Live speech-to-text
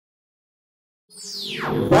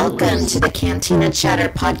Welcome to the Cantina Chatter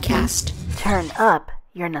podcast. Turn up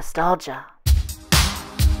your nostalgia.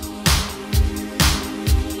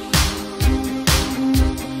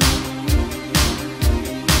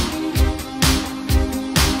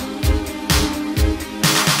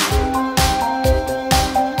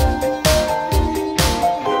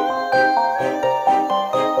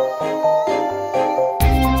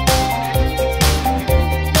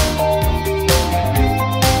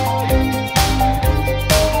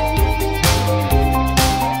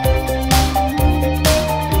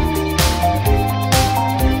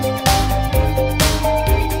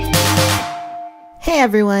 Hey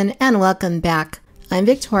everyone, and welcome back. I'm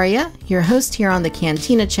Victoria, your host here on the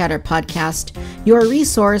Cantina Chatter podcast, your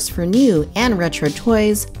resource for new and retro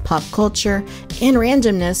toys, pop culture, and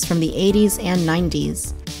randomness from the 80s and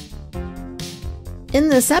 90s. In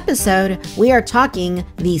this episode, we are talking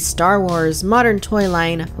the Star Wars Modern Toy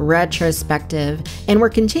Line Retrospective, and we're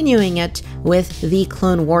continuing it with the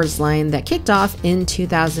Clone Wars line that kicked off in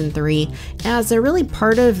 2003 as a really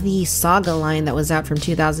part of the Saga line that was out from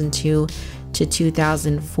 2002 to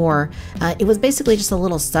 2004. It was basically just a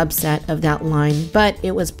little subset of that line, but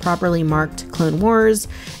it was properly marked Clone Wars,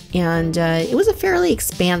 and it was a fairly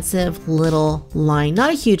expansive little line. Not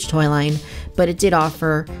a huge toy line, but it did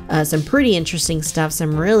offer some pretty interesting stuff,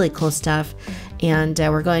 some really cool stuff, and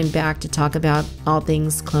we're going back to talk about all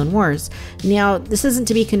things Clone Wars. Now, this isn't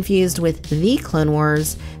to be confused with The Clone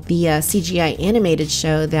Wars, the CGI animated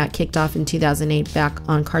show that kicked off in 2008 back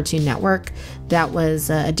on Cartoon Network. That was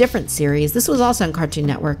a different series. This was also on Cartoon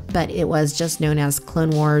Network, but it was just known as Clone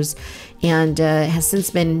Wars, and has since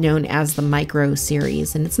been known as the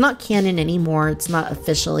Microseries. And it's not canon anymore. It's not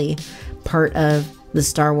officially part of the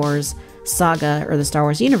Star Wars saga or the Star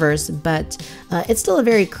Wars universe, but it's still a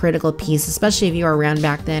very critical piece, especially if you were around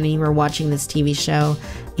back then and you were watching this TV show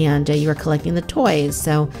and you were collecting the toys.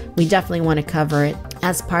 So we definitely want to cover it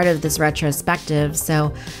as part of this retrospective.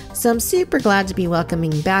 So I'm super glad to be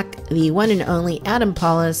welcoming back the one and only Adam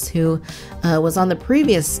Pawlus, who was on the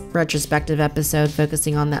previous retrospective episode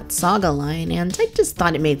focusing on that Saga line, and I just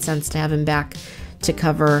thought it made sense to have him back to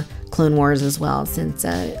cover Clone Wars as well, since,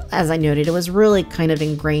 as I noted, it was really kind of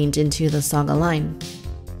ingrained into the Saga line.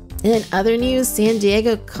 In other news, San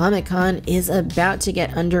Diego Comic-Con is about to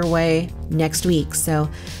get underway next week, so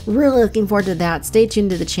really looking forward to that. Stay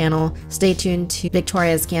tuned to the channel. Stay tuned to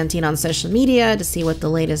Victoria's Canteen on social media to see what the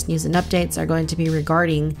latest news and updates are going to be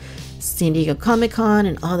regarding San Diego Comic-Con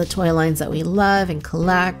and all the toy lines that we love and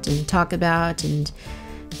collect and talk about and,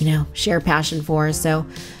 share passion for. So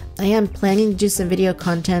I am planning to do some video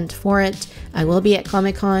content for it. I will be at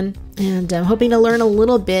Comic-Con, and I'm hoping to learn a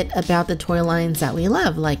little bit about the toy lines that we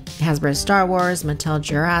love, like Hasbro Star Wars, Mattel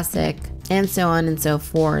Jurassic, and so on and so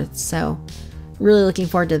forth. So really looking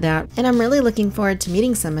forward to that. And I'm really looking forward to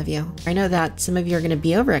meeting some of you. I know that some of you are going to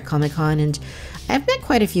be over at Comic-Con, and I've met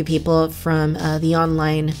quite a few people from the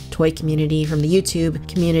online toy community, from the YouTube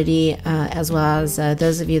community, as well as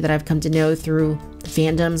those of you that I've come to know through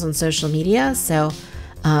fandoms on social media. So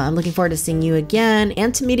I'm looking forward to seeing you again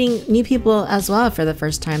and to meeting new people as well for the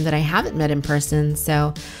first time that I haven't met in person.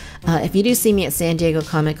 So if you do see me at San Diego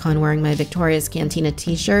Comic-Con wearing my Victoria's Cantina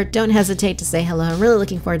t-shirt, don't hesitate to say hello. I'm really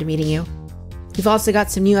looking forward to meeting you. We've also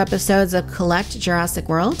got some new episodes of Collect Jurassic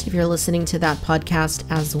World, if you're listening to that podcast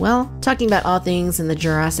as well, talking about all things in the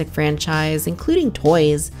Jurassic franchise, including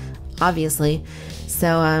toys, obviously.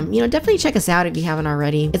 So, definitely check us out if you haven't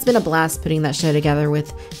already. It's been a blast putting that show together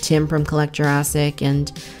with Tim from Collect Jurassic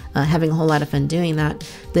and having a whole lot of fun doing that.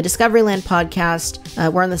 The Discoveryland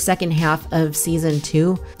podcast, we're on the second half of season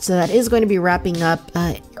 2. So that is going to be wrapping up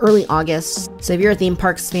early August. So if you're a theme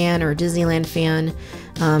parks fan or a Disneyland fan,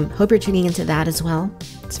 hope you're tuning into that as well.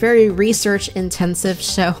 It's a very research intensive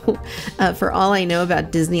show. For all I know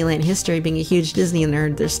about Disneyland history, being a huge Disney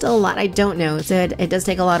nerd, there's still a lot I don't know. So it does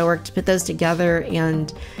take a lot of work to put those together,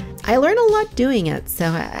 and I learn a lot doing it. So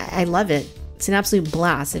I love it. It's an absolute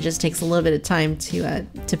blast. It just takes a little bit of time to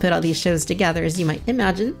put all these shows together, as you might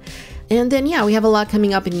imagine. And then, we have a lot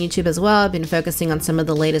coming up in YouTube as well. I've been focusing on some of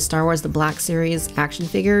the latest Star Wars The Black Series action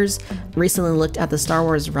figures. Recently looked at the Star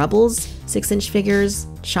Wars Rebels 6-inch figures,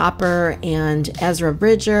 Chopper and Ezra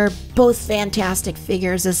Bridger. Both fantastic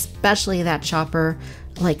figures, especially that Chopper.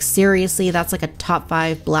 Like, seriously, that's like a top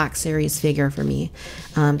 5 Black Series figure for me.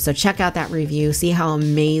 So check out that review. See how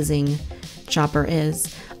amazing Chopper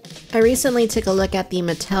is. I recently took a look at the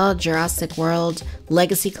Mattel Jurassic World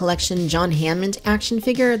Legacy Collection John Hammond action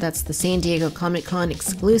figure. That's the San Diego Comic-Con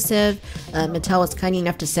exclusive. Mattel was kind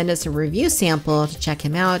enough to send us a review sample to check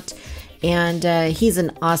him out, and he's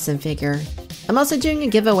an awesome figure. I'm also doing a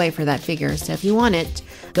giveaway for that figure, so if you want it,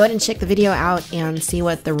 Go ahead and check the video out and see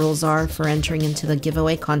what the rules are for entering into the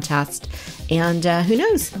giveaway contest. And who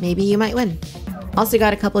knows, maybe you might win. Also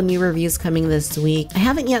got a couple new reviews coming this week. I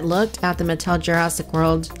haven't yet looked at the Mattel Jurassic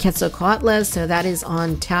World Quetzalcoatl, so that is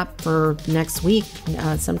on tap for next week,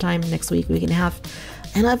 sometime next week, week and a half.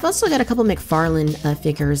 And I've also got a couple McFarlane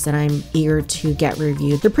figures that I'm eager to get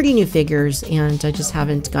reviewed. They're pretty new figures, and I just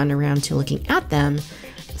haven't gotten around to looking at them.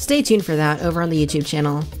 Stay tuned for that over on the YouTube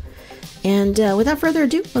channel. And without further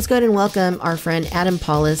ado, let's go ahead and welcome our friend Adam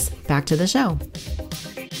Pawlus back to the show.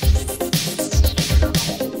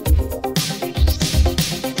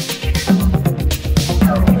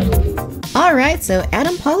 All right, so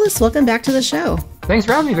Adam Pawlus, welcome back to the show. Thanks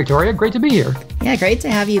for having me, Victoria. Great to be here. Yeah, great to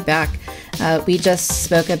have you back. We just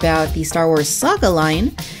spoke about the Star Wars Saga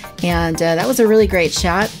line, and that was a really great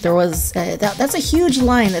chat. There was that's a huge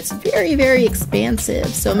line that's very, very expansive.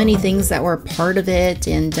 So many things that were part of it,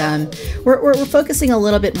 and we're focusing a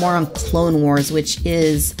little bit more on Clone Wars, which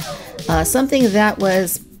is something that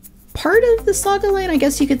was part of the Saga line, I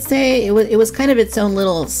guess you could say. It was kind of its own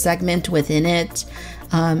little segment within it.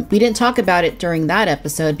 We didn't talk about it during that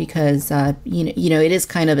episode because you know it is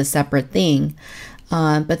kind of a separate thing.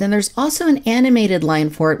 But then there's also an animated line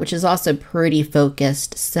for it, which is also pretty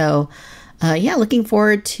focused. So, yeah, looking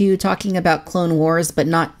forward to talking about Clone Wars, but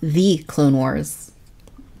not the Clone Wars.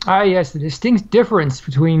 Ah, yes, the distinct difference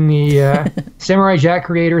between the Samurai Jack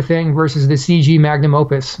creator thing versus the CG magnum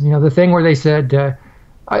opus. You know, the thing where they said,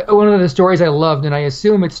 one of the stories I loved, and I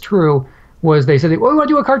assume it's true, was they said, well, we want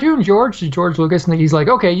to do a cartoon, George, to George Lucas. And he's like,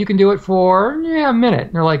 okay, you can do it for, a minute.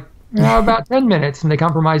 And they're like, about 10 minutes. And they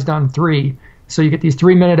compromised on 3. So you get these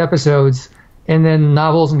 3-minute episodes, and then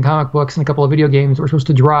novels and comic books and a couple of video games were supposed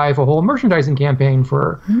to drive a whole merchandising campaign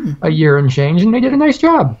for a year and change, and they did a nice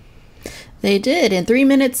job. They did, and 3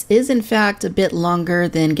 minutes is in fact a bit longer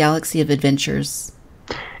than Galaxy of Adventures.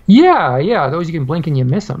 Yeah, those you can blink and you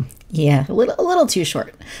miss them. Yeah, a little too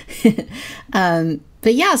short.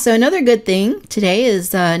 But yeah, so another good thing today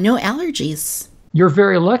is no allergies. You're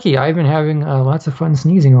very lucky. I've been having lots of fun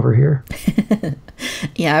sneezing over here.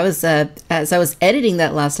 Yeah, I was as I was editing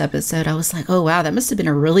that last episode, I was like, oh wow, that must have been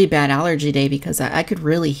a really bad allergy day because I could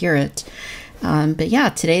really hear it. But yeah,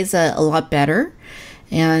 today's a lot better.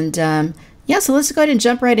 And yeah, so let's go ahead and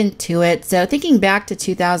jump right into it. So thinking back to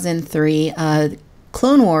 2003,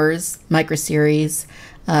 Clone Wars Microseries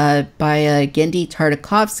by Genndy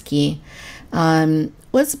Tartakovsky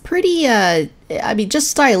was pretty, I mean,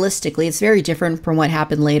 just stylistically, it's very different from what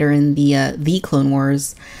happened later in the Clone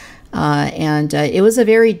Wars. And it was a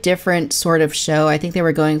very different sort of show. I think they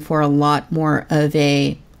were going for a lot more of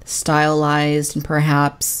a stylized and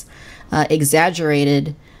perhaps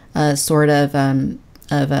exaggerated sort of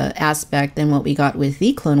aspect than what we got with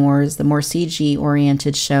the Clone Wars, the more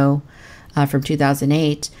CG-oriented show from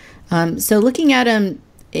 2008. So looking at them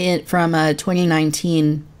from a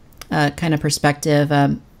 2019 kind of perspective,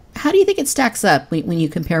 how do you think it stacks up when you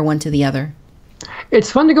compare one to the other? It's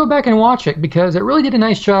fun to go back and watch it because it really did a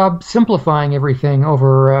nice job simplifying everything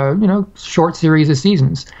over, short series of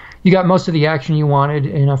seasons. You got most of the action you wanted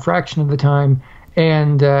in a fraction of the time.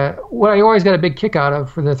 And what I always got a big kick out of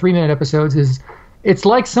for the 3-minute episodes is it's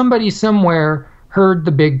like somebody somewhere heard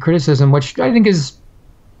the big criticism, which I think is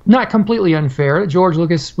not completely unfair. George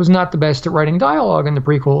Lucas was not the best at writing dialogue in the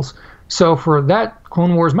prequels. So for that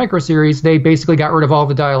Clone Wars microseries, they basically got rid of all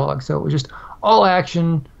the dialogue. So it was just all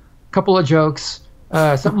action, couple of jokes,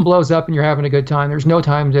 something blows up and you're having a good time. There's no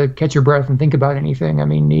time to catch your breath and think about anything. I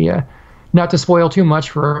mean, not to spoil too much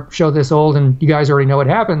for a show this old, and you guys already know what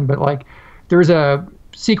happened, but like there's a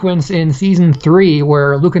sequence in season 3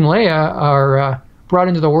 where Luke and Leia are brought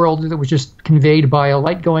into the world that was just conveyed by a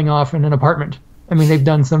light going off in an apartment. I mean, they've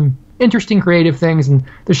done some interesting creative things, and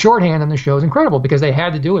the shorthand on the show is incredible because they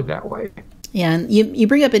had to do it that way. Yeah, and you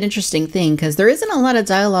bring up an interesting thing because there isn't a lot of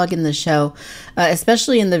dialogue in the show,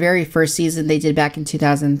 especially in the very first season they did back in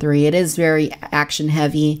 2003. It is very action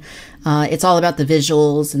heavy. It's all about the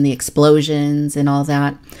visuals and the explosions and all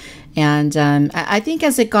that. And I think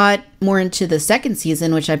as it got more into the second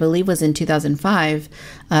season, which I believe was in 2005,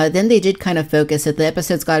 then they did kind of focus it. The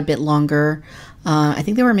episodes got a bit longer. I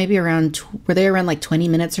think they were maybe around like 20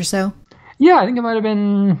 minutes or so? Yeah, I think it might have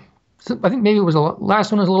been... I think maybe it was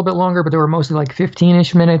last one was a little bit longer, but they were mostly like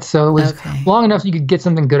 15-ish minutes. So it was long enough so you could get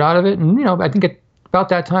something good out of it. And, I think about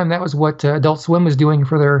that time, that was what Adult Swim was doing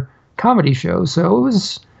for their comedy show. So it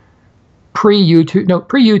was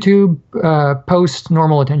pre-YouTube, post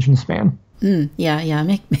normal attention span.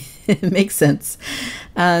 Yeah, it makes sense.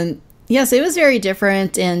 Yes, it was very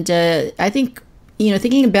different. And I think,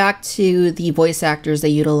 thinking back to the voice actors they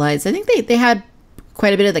utilized, I think they had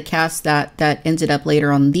quite a bit of the cast that ended up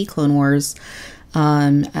later on the Clone Wars,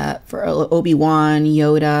 for Obi-Wan,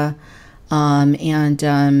 Yoda,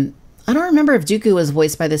 and I don't remember if Dooku was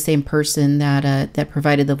voiced by the same person that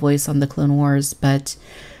provided the voice on the Clone Wars, but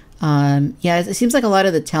yeah, it seems like a lot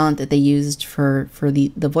of the talent that they used for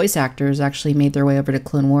the voice actors actually made their way over to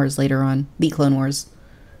Clone Wars later on, the Clone Wars.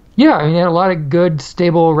 Yeah, I mean, they had a lot of good,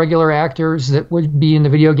 stable, regular actors that would be in the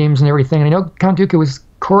video games and everything. And I know Count Dooku was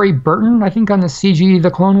Corey Burton, I think, on the CG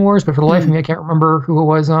The Clone Wars, but for the life of me, I can't remember who it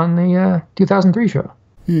was on the 2003 show.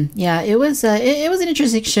 Yeah, it was an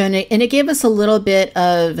interesting show, and it gave us a little bit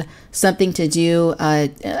of something to do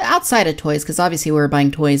outside of toys, because obviously we were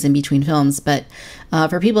buying toys in between films, but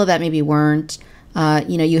for people that maybe weren't,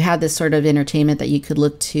 you had this sort of entertainment that you could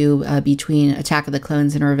look to between Attack of the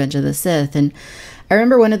Clones and Revenge of the Sith. And I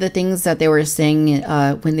remember one of the things that they were saying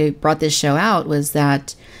when they brought this show out was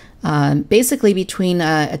that basically between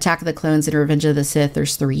Attack of the Clones and Revenge of the Sith,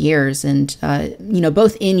 there's 3 years, and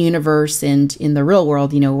both in universe and in the real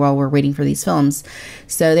world, while we're waiting for these films.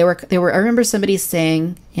 So they were. I remember somebody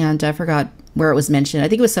saying, and I forgot where it was mentioned. I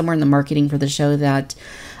think it was somewhere in the marketing for the show that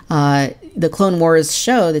the Clone Wars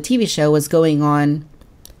show, the TV show, was going on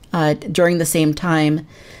during the same time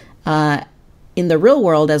in the real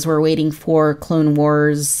world as we're waiting for Clone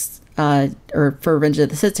Wars or for Revenge of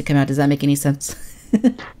the Sith to come out. Does that make any sense?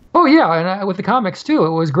 Oh, yeah, and with the comics, too, it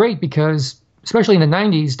was great because, especially in the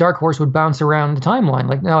 90s, Dark Horse would bounce around the timeline.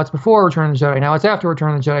 Like, now it's before Return of the Jedi, now it's after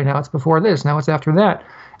Return of the Jedi, now it's before this, now it's after that.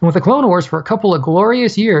 And with the Clone Wars, for a couple of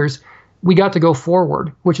glorious years, we got to go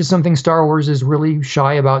forward, which is something Star Wars is really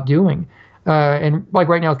shy about doing. And like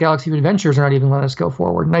right now with Galaxy of Adventures, they're not even letting us go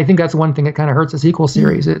forward. And I think that's one thing that kind of hurts the sequel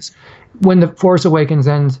series. Is when The Force Awakens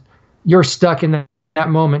ends, you're stuck in that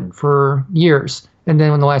moment for years. And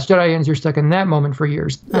then when The Last Jedi ends, you're stuck in that moment for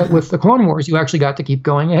years. With the Clone Wars, you actually got to keep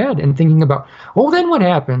going ahead and thinking about, then what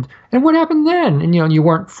happened? And what happened then? And, you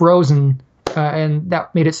weren't frozen. And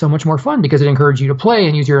that made it so much more fun because it encouraged you to play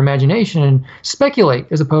and use your imagination and speculate,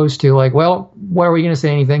 as opposed to like, well, why are we going to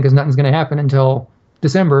say anything? Because nothing's going to happen until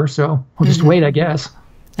December. So we'll just wait, I guess.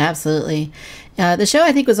 Absolutely. The show,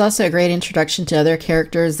 I think, was also a great introduction to other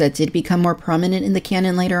characters that did become more prominent in the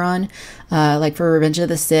canon later on. Like for Revenge of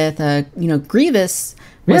the Sith, Grievous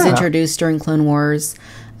was introduced during Clone Wars.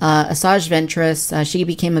 Asajj Ventress, she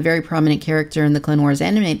became a very prominent character in the Clone Wars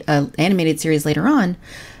animated series later on.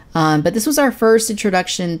 But this was our first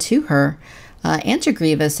introduction to her and to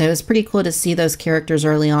Grievous. So it was pretty cool to see those characters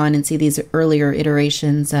early on and see these earlier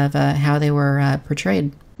iterations of how they were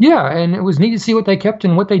portrayed. Yeah, and it was neat to see what they kept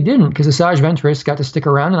and what they didn't, because Asajj Ventress got to stick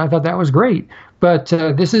around, and I thought that was great. But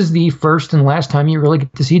this is the first and last time you really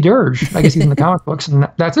get to see Dirge. I guess he's in the comic books, and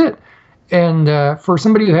that's it. And for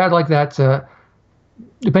somebody who had like that,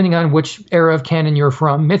 depending on which era of canon you're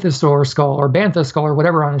from, Mythosaur skull or Bantha skull or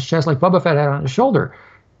whatever on his chest, like Boba Fett had on his shoulder,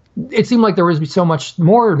 it seemed like there was so much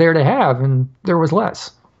more there to have, and there was less.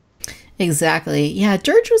 Exactly. Yeah,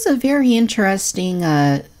 Dirge was a very interesting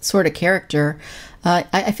sort of character.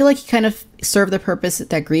 I feel like he kind of served the purpose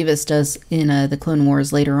that Grievous does in the Clone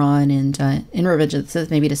Wars later on, and in Revenge of the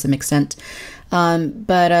Sith maybe to some extent.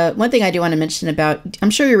 But one thing I do want to mention about,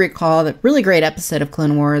 I'm sure you recall that really great episode of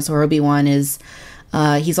Clone Wars where Obi-Wan is,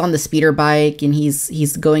 he's on the speeder bike and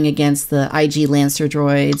he's going against the IG Lancer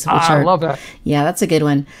droids. I love that. Yeah, that's a good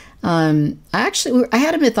one. I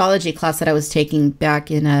had a mythology class that I was taking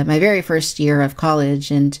back in my very first year of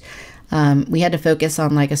college, and we had to focus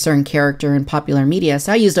on like a certain character in popular media.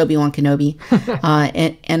 So I used Obi-Wan Kenobi,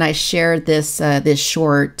 and I shared this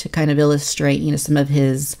short to kind of illustrate, some of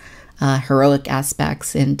his heroic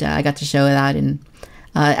aspects, and I got to show that. And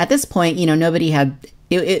at this point, nobody had.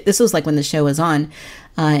 This was like when the show was on,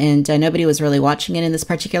 and nobody was really watching it in this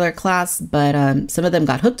particular class, but some of them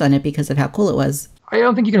got hooked on it because of how cool it was. I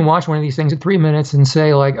don't think you can watch one of these things at 3 minutes and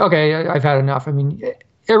say like, okay, I've had enough. I mean,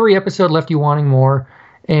 every episode left you wanting more.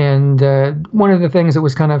 And one of the things that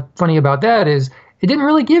was kind of funny about that is it didn't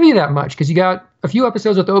really give you that much, because you got a few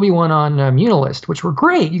episodes with Obi-Wan on Munilist, which were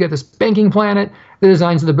great. You got this banking planet. The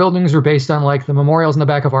designs of the buildings were based on like the memorials in the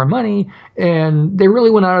back of our money. And they really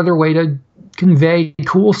went out of their way to convey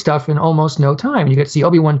cool stuff in almost no time. You get to see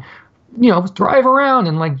Obi-Wan, drive around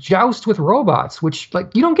and like joust with robots, which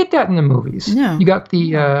like you don't get that in the movies. No. You got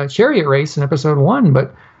the chariot race in episode 1,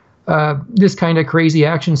 but this kind of crazy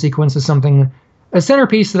action sequence is a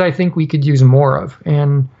centerpiece that I think we could use more of.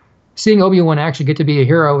 And seeing Obi-Wan actually get to be a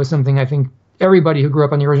hero is something I think everybody who grew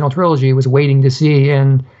up on the original trilogy was waiting to see.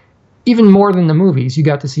 And even more than the movies, you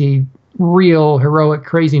got to see real heroic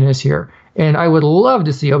craziness here. And I would love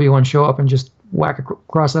to see Obi-Wan show up and just whack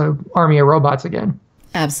across an army of robots again.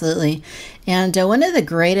 Absolutely. And one of the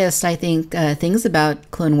greatest, I think, things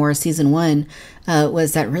about Clone Wars Season 1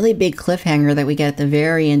 was that really big cliffhanger that we get at the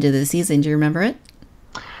very end of the season. Do you remember it?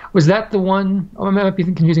 Was that the one? Oh, I might be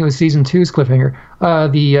confusing it with Season 2's cliffhanger.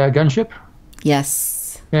 The gunship?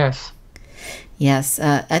 Yes. Yes. Yes.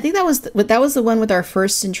 I think that was the one with our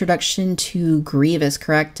first introduction to Grievous,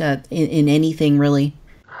 correct? In anything, really.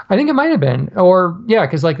 I think it might have been. Or, yeah,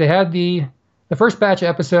 because like they had the first batch of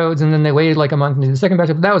episodes, and then they waited like a month into the second batch.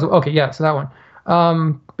 That was okay. Yeah, so that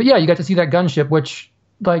one. But yeah, you got to see that gunship, which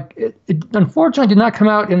like it unfortunately did not come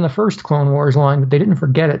out in the first Clone Wars line, but they didn't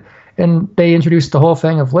forget it, and they introduced the whole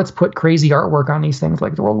thing of let's put crazy artwork on these things,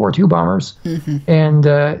 like the World War II bombers,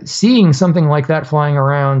 and seeing something like that flying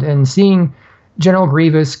around, and seeing General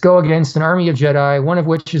Grievous go against an army of Jedi, one of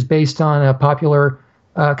which is based on a popular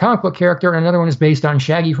comic book character, and another one is based on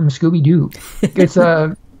Shaggy from Scooby-Doo. It's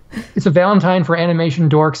a Valentine for animation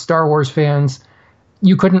dorks, Star Wars fans.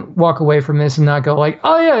 You couldn't walk away from this and not go like,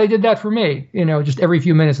 oh yeah, they did that for me. You know, just every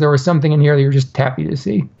few minutes there was something in here that you're just happy to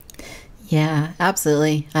see. Yeah,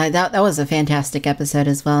 absolutely. That was a fantastic episode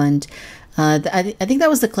as well. And I think that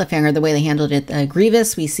was the cliffhanger, the way they handled it.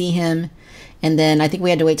 Grievous, we see him. And then I think we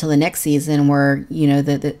had to wait till the next season where, you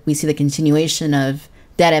know, we see the continuation of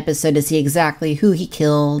that episode to see exactly who he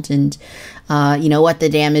killed and, you know, what the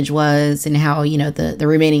damage was and how, you know, the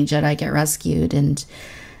remaining Jedi get rescued. And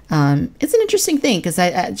it's an interesting thing because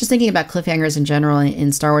I just thinking about cliffhangers in general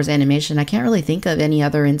in Star Wars animation, I can't really think of any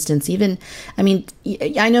other instance. Even, I mean,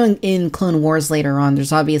 I know in Clone Wars later on,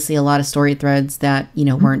 there's obviously a lot of story threads that, you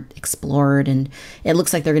know, weren't explored. And it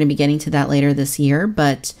looks like they're going to be getting to that later this year.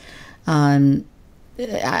 But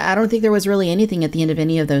I don't think there was really anything at the end of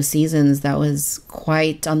any of those seasons that was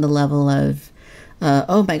quite on the level of,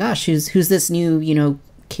 oh my gosh, who's this new, you know,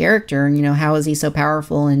 character, and, you know, how is he so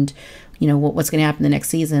powerful, and, you know, what's going to happen the next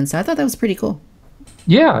season. So I thought that was pretty cool.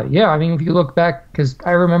 Yeah. I mean, if you look back, because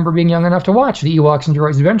I remember being young enough to watch the Ewoks and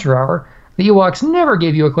Droids Adventure Hour, the Ewoks never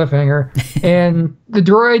gave you a cliffhanger. And the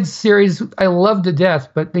Droids series, I loved to death,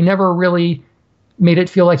 but they never really made it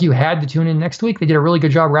feel like you had to tune in next week. They did a really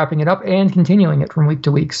good job wrapping it up and continuing it from week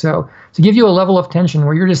to week. So to give you a level of tension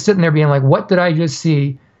where you're just sitting there being like, what did I just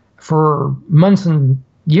see, for months and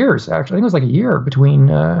years, actually. I think it was like a year between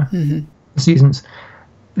seasons.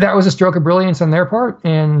 That was a stroke of brilliance on their part,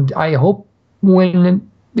 and I hope when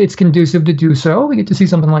it's conducive to do so, we get to see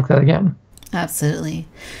something like that again. Absolutely.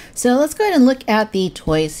 So let's go ahead and look at the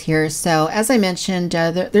toys here. So as I mentioned,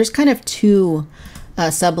 there's kind of two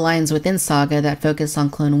sublines within Saga that focus on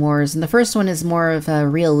Clone Wars. And the first one is more of a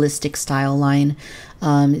realistic style line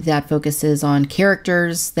that focuses on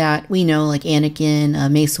characters that we know, like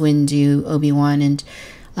Anakin, Mace Windu, Obi-Wan. And,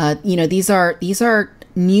 you know, these are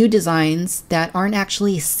new designs that aren't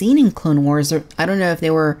actually seen in Clone Wars. Or I don't know if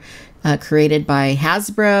they were created by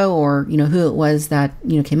Hasbro or, you know, who it was that,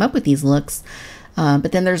 you know, came up with these looks.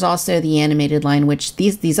 But then there's also the animated line, which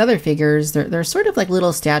these other figures, they're sort of like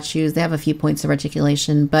little statues. They have a few points of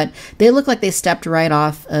articulation, but they look like they stepped right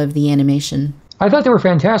off of the animation. I thought they were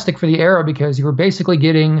fantastic for the era because you were basically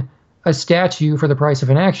getting a statue for the price of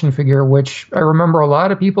an action figure, which I remember a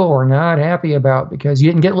lot of people were not happy about because you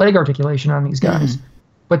didn't get leg articulation on these guys.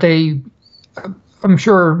 But I'm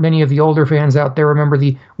sure many of the older fans out there remember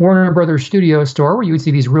the Warner Brothers Studio store where you would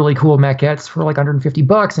see these really cool maquettes for like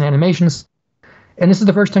 $150 and animations. And this is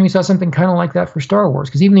the first time you saw something kind of like that for Star Wars,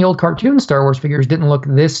 because even the old cartoon Star Wars figures didn't look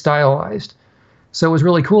this stylized. So it was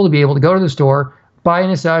really cool to be able to go to the store, buy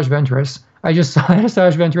an Asajj Ventress. I just saw an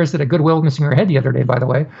Asajj Ventress at a Goodwill missing her head the other day, by the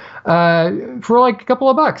way, for like a couple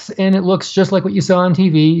of bucks. And it looks just like what you saw on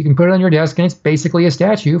TV. You can put it on your desk, and it's basically a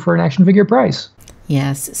statue for an action figure price.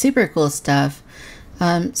 Yes, super cool stuff.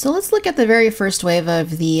 So let's look at the very first wave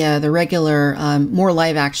of the regular, more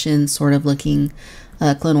live action sort of looking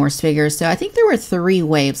Clone Wars figures. So I think there were 3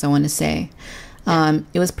 waves, I want to say.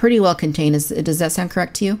 It was pretty well contained. Does that sound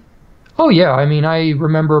correct to you? Oh, yeah. I mean, I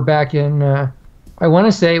remember back in, I want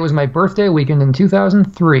to say it was my birthday weekend in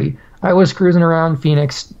 2003. I was cruising around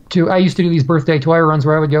Phoenix. I used to do these birthday toy runs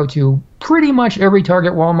where I would go to pretty much every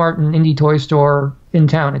Target, Walmart, and indie toy store in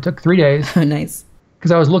town. It took 3 days. Oh, nice.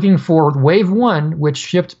 Because I was looking for Wave 1, which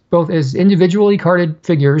shipped both as individually carded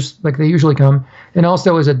figures, like they usually come, and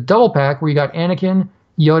also as a double pack where you got Anakin,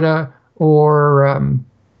 Yoda, or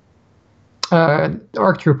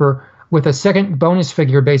ARC Trooper with a second bonus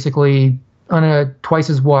figure basically on a twice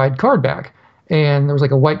as wide card back. And there was like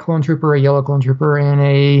a white clone trooper, a yellow clone trooper, and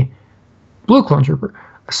a blue clone trooper.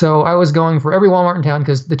 So I was going for every Walmart in town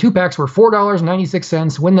because the 2-packs were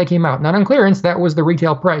 $4.96 when they came out. Not on clearance, that was the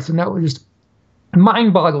retail price, and that was just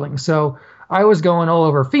mind-boggling. So I was going all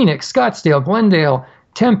over Phoenix, Scottsdale, Glendale,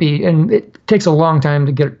 Tempe, and it takes a long time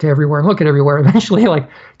to get to everywhere and look at everywhere. Eventually, like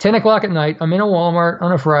 10 o'clock at night, I'm in a Walmart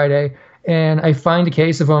on a Friday, and I find a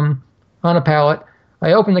case of them on a pallet.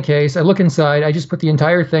 I open the case, I look inside, I just put the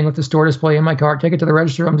entire thing with the store display in my cart, take it to the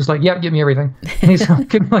register. I'm just like, yep, give me everything. And he's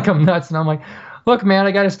looking like I'm nuts, and I'm like, look, man,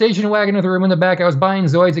 I got a station wagon with a room in the back. I was buying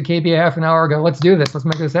Zoids at KB half an hour ago. Let's do this. Let's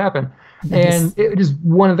make this happen. Nice. And it is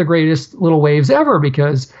one of the greatest little waves ever,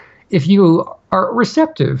 because if you are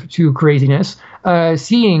receptive to craziness,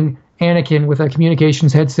 seeing Anakin with a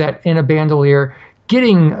communications headset and a bandolier,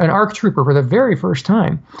 getting an ARC Trooper for the very first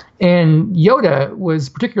time. And Yoda was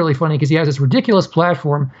particularly funny because he has this ridiculous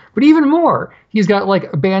platform, but even more, he's got like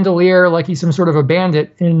a bandolier, like he's some sort of a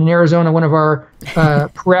bandit. In Arizona, one of our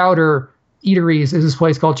prouder eateries is this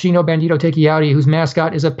place called Chino Bandito Tekiati, whose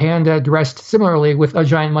mascot is a panda dressed similarly with a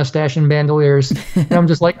giant mustache and bandoliers. And I'm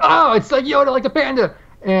just like, oh, it's like Yoda, like the panda.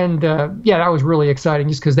 And yeah, that was really exciting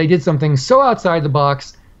just because they did something so outside the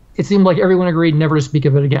box. It seemed like everyone agreed never to speak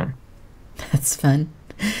of it again. That's fun.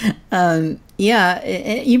 Yeah,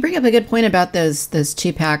 you bring up a good point about those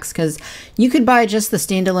 2-packs, because you could buy just the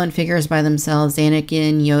standalone figures by themselves,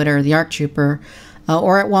 Anakin, Yoda, or the ARC Trooper,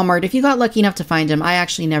 or at Walmart. If you got lucky enough to find them, I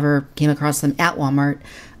actually never came across them at Walmart.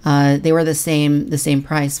 They were the same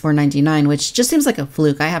price, $4.99, which just seems like a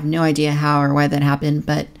fluke. I have no idea how or why that happened,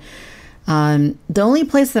 but the only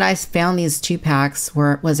place that I found these 2-packs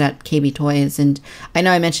was at KB Toys, and I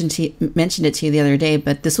know I mentioned it to you the other day,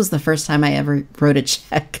 but this was the first time I ever wrote a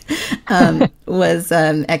check. Was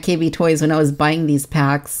at KB Toys when I was buying these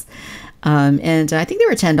packs, and I think they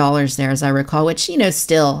were $10 there, as I recall. Which,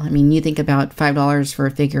 still, I mean, you think about $5 for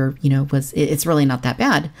a figure, it's really not that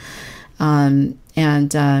bad.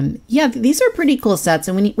 Yeah, these are pretty cool sets,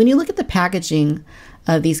 and when you look at the packaging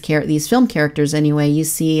of these film characters, anyway, you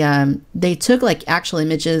see they took like actual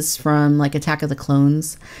images from like Attack of the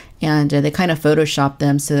Clones, and they kind of photoshopped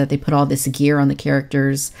them so that they put all this gear on the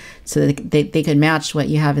characters so that they could match what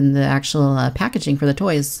you have in the actual packaging for the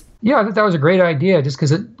toys. Yeah, I thought that was a great idea, just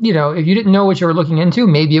because, if you didn't know what you were looking into,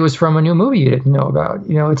 maybe it was from a new movie you didn't know about.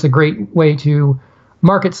 It's a great way to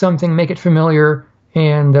market something, make it familiar,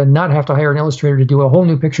 and not have to hire an illustrator to do a whole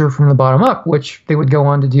new picture from the bottom up, which they would go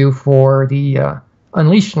on to do for the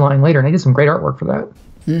Unleashed line later, and they did some great artwork for that.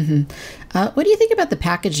 Mm-hmm. What do you think about the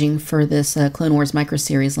packaging for this Clone Wars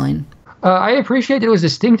Microseries line? I appreciate it was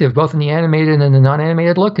distinctive, both in the animated and the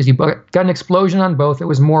non-animated look, because you got an explosion on both. It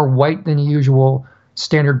was more white than the usual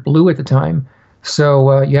standard blue at the time,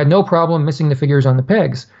 so you had no problem missing the figures on the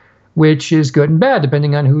pegs, which is good and bad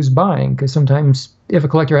depending on who's buying, because sometimes if a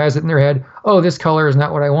collector has it in their head, oh, this color is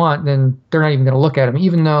not what I want, then they're not even going to look at them,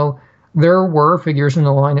 even though there were figures in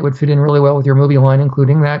the line that would fit in really well with your movie line,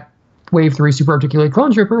 including that Wave 3 Super Articulated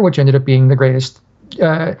Clone Trooper, which ended up being the greatest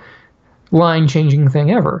line-changing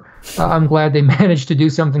thing ever. I'm glad they managed to do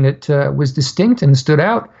something that was distinct and stood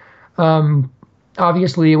out.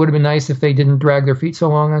 Obviously, it would have been nice if they didn't drag their feet so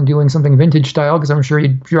long on doing something vintage style, because I'm sure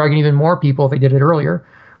you'd drag in even more people if they did it earlier.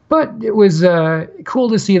 But it was cool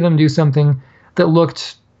to see them do something that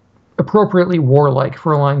looked appropriately warlike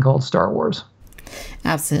for a line called Star Wars.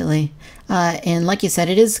 Absolutely. And like you said,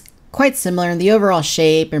 it is quite similar, and the overall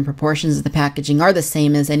shape and proportions of the packaging are the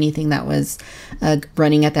same as anything that was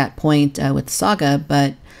running at that point with Saga,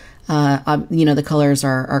 but the colors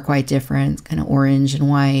are quite different, kind of orange and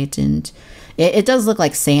white, and it does look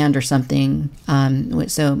like sand or something,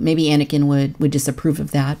 so maybe Anakin would disapprove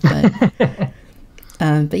of that, but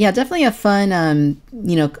but yeah, definitely a fun,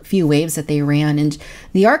 few waves that they ran. And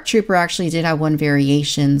the ARC Trooper actually did have one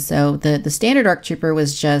variation. So the standard ARC Trooper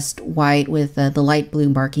was just white with the light blue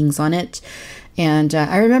markings on it. And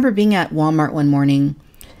I remember being at Walmart one morning,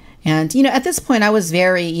 and, at this point I was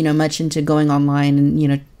very, much into going online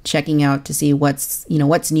and, checking out to see what's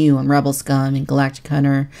new on Rebelscum and Galactic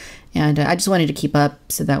Hunter. And I just wanted to keep up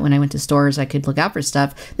so that when I went to stores, I could look out for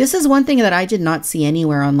stuff. This is one thing that I did not see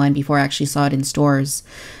anywhere online before I actually saw it in stores.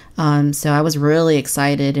 So I was really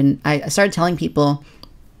excited. And I started telling people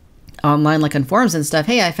online, like on forums and stuff,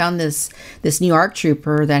 hey, I found this new ARC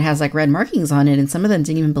Trooper that has like red markings on it. And some of them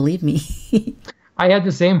didn't even believe me. I had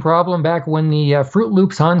the same problem back when the Fruit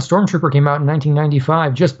Loops Han Stormtrooper came out in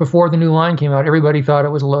 1995. Just before the new line came out, everybody thought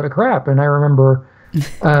it was a load of crap. And I remember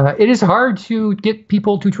it is hard to get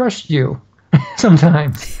people to trust you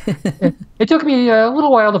sometimes. It took me a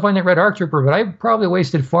little while to find that red ARC Trooper, but I probably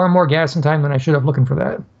wasted far more gas and time than I should have looking for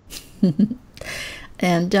that.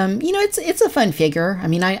 And, it's a fun figure. I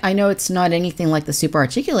mean, I know it's not anything like the Super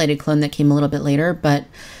Articulated clone that came a little bit later, but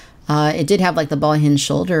it did have like the ball hinge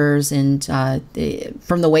shoulders, and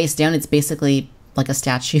from the waist down, it's basically like a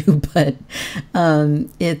statue, but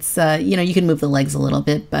it's, you can move the legs a little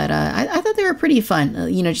bit, but I thought they were pretty fun.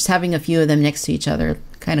 Just having a few of them next to each other,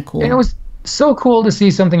 kind of cool. And it was so cool to see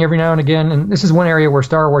something every now and again. And this is one area where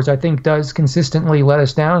Star Wars, I think, does consistently let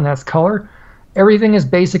us down, and that's color. Everything is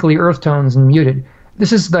basically earth tones and muted.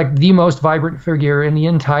 This is like the most vibrant figure in the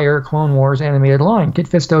entire Clone Wars animated line. Kit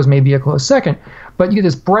Fisto's may be a close second, but you get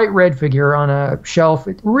this bright red figure on a shelf.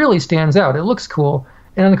 It really stands out. It looks cool.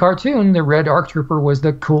 And in the cartoon, the red ARC Trooper was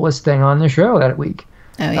the coolest thing on the show that week.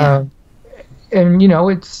 Oh, yeah. And,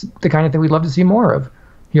 it's the kind of thing we'd love to see more of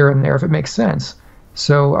here and there if it makes sense.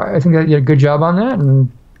 So I think they did a good job on that. And,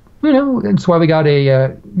 that's why we got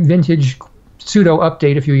a vintage pseudo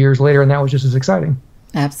update a few years later, and that was just as exciting.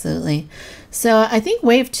 Absolutely. So I think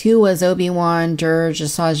Wave 2 was Obi-Wan, Dirge,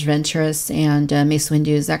 Asajj Ventress, and Mace Windu.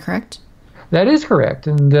 Is that correct? That is correct.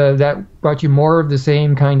 And that brought you more of the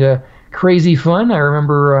same kind of crazy fun. I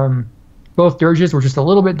remember both Dirges were just a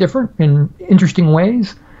little bit different in interesting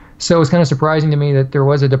ways. So it was kind of surprising to me that there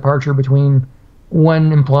was a departure between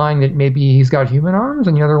one implying that maybe he's got human arms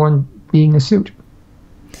and the other one being a suit.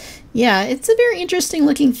 Yeah, it's a very interesting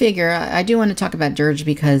looking figure. I do want to talk about Dirge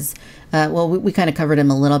because, we kind of covered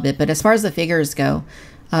him a little bit. But as far as the figures go,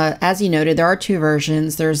 as you noted, there are two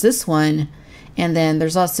versions. There's this one, and then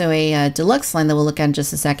there's also a deluxe line that we'll look at in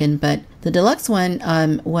just a second. But the deluxe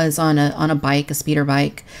one was on a bike, a speeder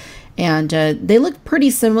bike. And they look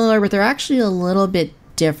pretty similar, but they're actually a little bit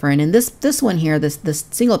different. And this one here, this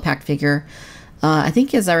single pack figure, I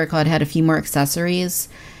think as I recall, it had a few more accessories.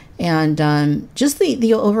 And just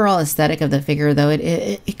the overall aesthetic of the figure, though,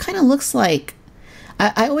 it kind of looks like...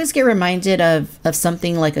 I always get reminded of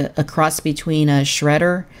something like a cross between a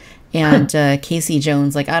Shredder and Casey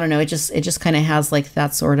Jones. Like, I don't know, it just kind of has like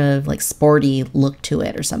that sort of like sporty look to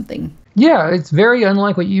it or something. Yeah, it's very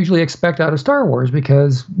unlike what you usually expect out of Star Wars,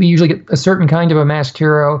 because we usually get a certain kind of a masked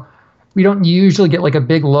hero. We don't usually get like a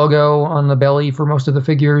big logo on the belly for most of the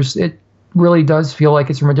figures. It really does feel like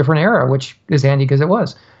it's from a different era, which is handy because it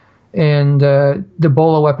was. And the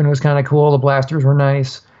Bola weapon was kind of cool. The blasters were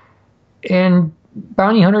nice. And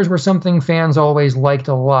bounty hunters were something fans always liked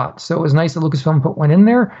a lot. So it was nice that Lucasfilm put one in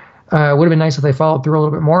there. It would have been nice if they followed through a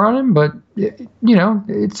little bit more on him. But,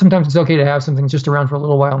 sometimes it's okay to have something just around for a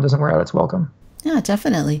little while and doesn't wear out its welcome. Yeah,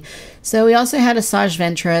 definitely. So we also had Asajj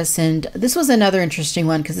Ventress. And this was another interesting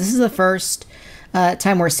one because this is the first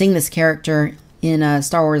time we're seeing this character in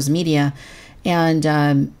Star Wars media. And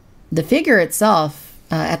the figure itself,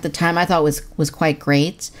 at the time, I thought was quite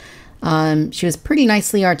great. She was pretty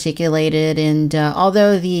nicely articulated, and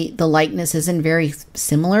although the likeness isn't very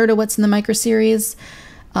similar to what's in the Microseries,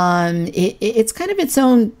 it's kind of its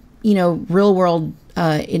own, real world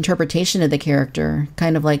interpretation of the character,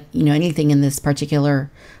 kind of like, anything in this particular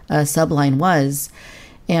subline was.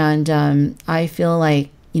 And I feel like,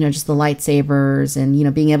 just the lightsabers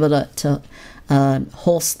and, being able to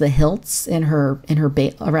holster the hilts in her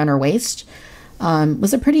around her waist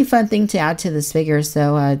was a pretty fun thing to add to this figure.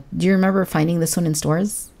 So do you remember finding this one in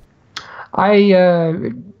stores? I,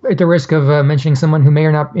 at the risk of mentioning someone who may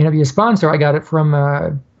or not be a sponsor, I got it from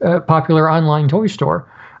a popular online toy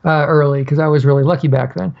store early because I was really lucky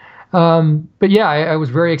back then. But yeah, I was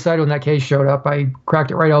very excited when that case showed up. I cracked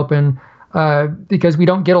it right open because we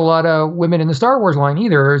don't get a lot of women in the Star Wars line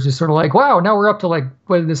either. It's just sort of like, wow, now we're up to like,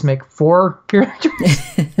 what did this make, 4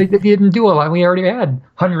 characters? They didn't do a lot. We already had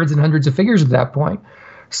hundreds and hundreds of figures at that point.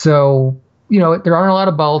 So, there aren't a lot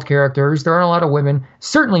of bald characters. There aren't a lot of women.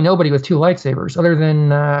 Certainly nobody with 2 lightsabers, other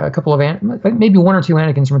than a couple of, maybe 1 or 2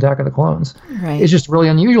 Anakins from Attack of the Clones. Right. It's just really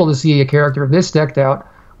unusual to see a character this decked out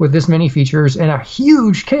with this many features and a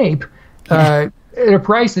huge cape at a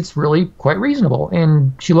price that's really quite reasonable.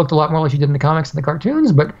 And she looked a lot more like she did in the comics and the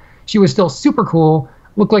cartoons, but she was still super cool.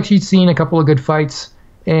 Looked like she'd seen a couple of good fights,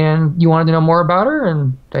 and you wanted to know more about her,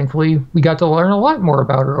 and thankfully we got to learn a lot more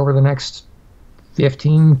about her over the next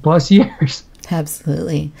 15 plus years.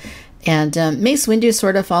 Absolutely. And Mace Windu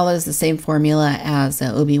sort of follows the same formula as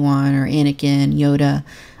Obi-Wan or Anakin, Yoda,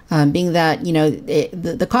 being that,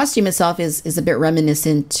 the costume itself is a bit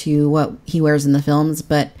reminiscent to what he wears in the films,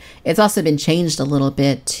 but it's also been changed a little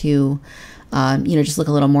bit to, just look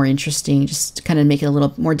a little more interesting, just to kind of make it a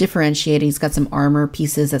little more differentiated. He's got some armor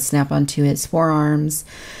pieces that snap onto his forearms.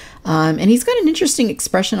 And he's got an interesting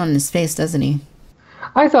expression on his face, doesn't he?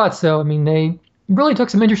 I thought so. I mean, they really took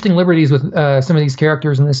some interesting liberties with some of these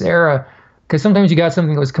characters in this era, because sometimes you got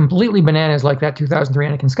something that was completely bananas like that 2003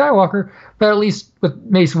 Anakin Skywalker, but at least with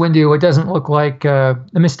Mace Windu, it doesn't look like a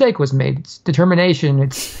mistake was made. It's determination.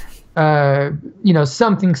 It's,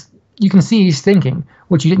 something you can see he's thinking,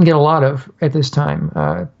 which you didn't get a lot of at this time.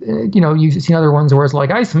 You've seen other ones where it's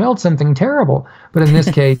like, I smelled something terrible. But in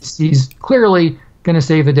this case, he's clearly going to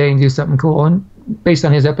save the day and do something cool. And based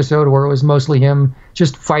on his episode where it was mostly him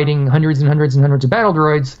just fighting hundreds and hundreds and hundreds of battle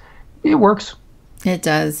droids, it works. It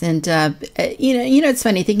does. And, it's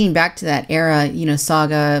funny thinking back to that era,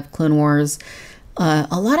 Saga, Clone Wars,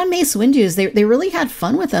 a lot of Mace Windu's, they really had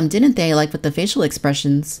fun with them, didn't they? Like with the facial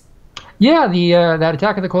expressions. Yeah, that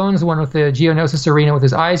Attack of the Clones, the one with the Geonosis Arena with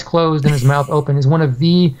his eyes closed and his mouth open, is one of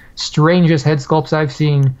the strangest head sculpts I've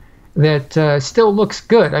seen that still looks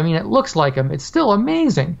good. I mean, it looks like him. It's still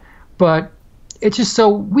amazing. But it's just so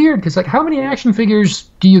weird because, like, how many action figures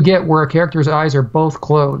do you get where a character's eyes are both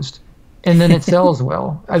closed and then it sells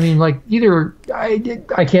well? I mean, like,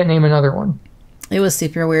 I can't name another one. It was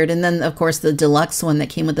super weird. And then, of course, the deluxe one that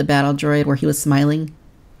came with the battle droid where he was smiling.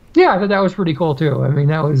 Yeah, I thought that was pretty cool, too. I mean,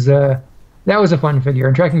 that was a fun figure.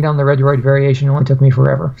 And tracking down the red droid variation only took me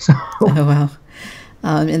forever. So. Oh, wow.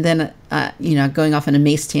 And then, going off on a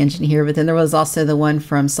Mace tangent here, but then there was also the one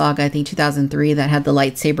from Saga, I think 2003, that had the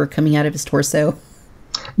lightsaber coming out of his torso.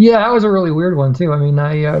 Yeah, that was a really weird one, too. I mean,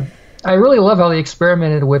 I really love how they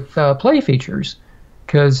experimented with play features,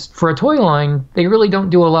 because for a toy line, they really don't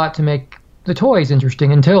do a lot to make the toys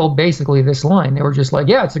interesting until basically this line. They were just like,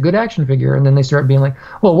 yeah, it's a good action figure. And then they start being like,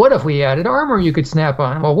 well, what if we added armor you could snap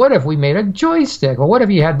on? Well, what if we made a joystick? Well, what if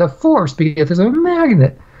you had the Force because there's a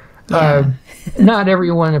magnet? Yeah. Not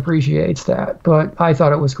everyone appreciates that, but I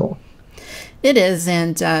thought it was cool. It is,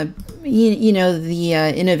 and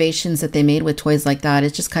the innovations that they made with toys like that,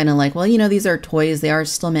 it's just kind of like, well, these are toys. They are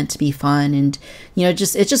still meant to be fun, and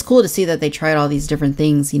it's just cool to see that they tried all these different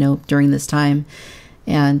things, during this time,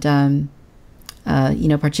 and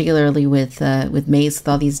particularly with Mace, with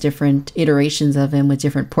all these different iterations of him with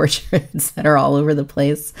different portraits that are all over the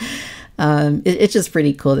place. It's just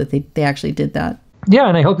pretty cool that they actually did that. Yeah,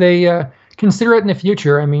 and I hope they consider it in the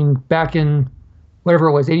future. I mean, back in whatever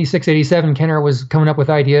it was, 86, 87, Kenner was coming up with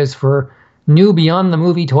ideas for new beyond the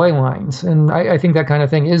movie toy lines. And I think that kind of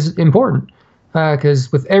thing is important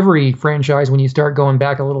because with every franchise, when you start going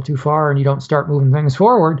back a little too far and you don't start moving things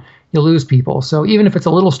forward, you lose people. So even if it's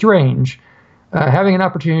a little strange, having an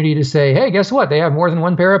opportunity to say, hey, guess what? They have more than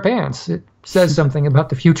one pair of pants. It says something about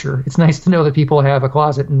the future. It's nice to know that people have a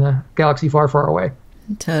closet in the galaxy far, far away.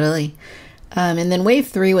 Totally. And then Wave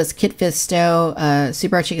 3 was Kit Fisto,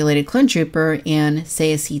 Super Articulated Clone Trooper, and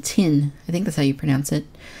Saoirse Tin. I think that's how you pronounce it.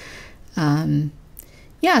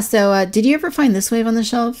 So did you ever find this wave on the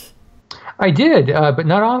shelf? I did, but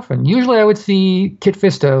not often. Usually I would see Kit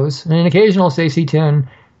Fistos and an occasional Saoirse Tin.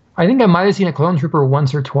 I think I might have seen a Clone Trooper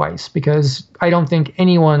once or twice because I don't think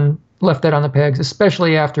anyone left that on the pegs,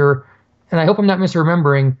 especially after, and I hope I'm not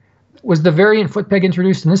misremembering, was the variant foot peg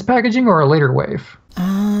introduced in this packaging or a later wave?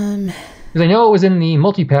 Because I know it was in the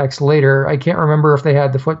multi-packs later. I can't remember if they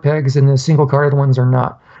had the foot pegs in the single-carded ones or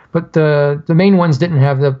not. But the main ones didn't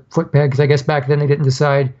have the foot pegs. I guess back then they didn't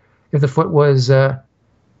decide if the foot was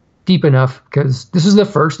deep enough, because this is the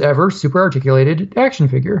first ever super articulated action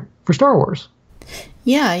figure for Star Wars.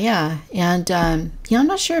 Yeah. And, I'm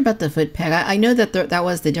not sure about the foot peg. I know that that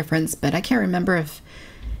was the difference, but I can't remember if...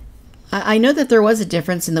 I know that there was a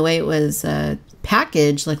difference in the way it was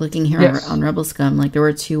packaged, like looking here on Rebelscum. Like there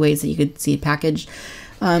were two ways that you could see it packaged.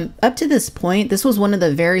 Up to this point, this was one of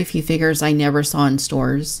the very few figures I never saw in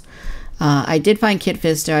stores. I did find Kit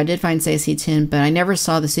Fisto, I did find Saoirse Tin, but I never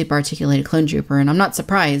saw the Super Articulated Clone Trooper, and I'm not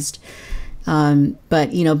surprised.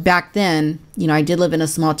 But, back then, I did live in a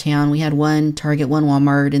small town. We had one Target, one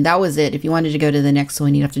Walmart, and that was it. If you wanted to go to the next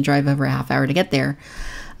one, you'd have to drive over a half hour to get there.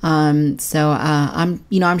 I'm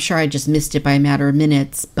sure I just missed it by a matter of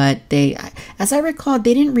minutes, but as I recall,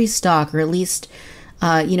 they didn't restock, or at least,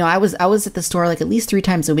 I was at the store like at least 3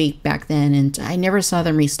 times a week back then, and I never saw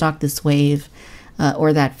them restock this wave,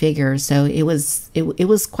 or that figure. So it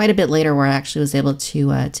was quite a bit later where I actually was able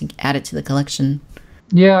to add it to the collection.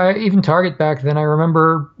 Yeah, even Target back then, I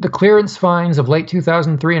remember the clearance finds of late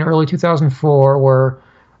 2003 and early 2004 were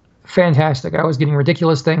fantastic. I was getting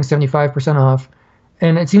ridiculous things, 75% off.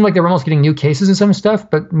 And it seemed like they were almost getting new cases of some stuff,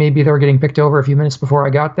 but maybe they were getting picked over a few minutes before I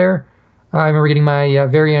got there. I remember getting my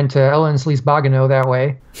variant Ella and Sleaze Bogano that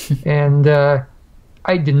way. And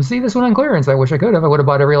I didn't see this one on clearance. I wish I could have. I would have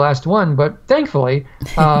bought every last one. But thankfully,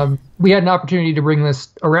 we had an opportunity to bring this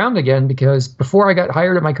around again because before I got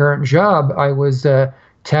hired at my current job, I was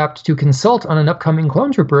tapped to consult on an upcoming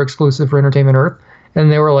Clone Trooper exclusive for Entertainment Earth.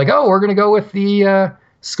 And they were like, oh, we're going to go with the...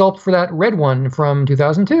 sculpt for that red one from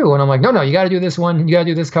 2002. And I'm like, no, you got to do this one. You got to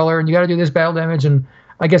do this color and you got to do this battle damage. And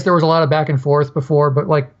I guess there was a lot of back and forth before, but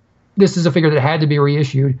like this is a figure that had to be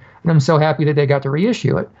reissued. And I'm so happy that they got to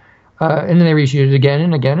reissue it. And then they reissued it again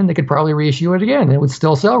and again, and they could probably reissue it again. And it would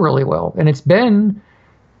still sell really well. And it's been,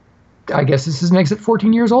 I guess makes it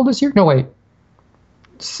 14 years old this year. No, wait,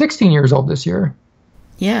 16 years old this year.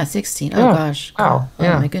 Yeah, 16. Oh, Yeah. gosh. Wow. Oh,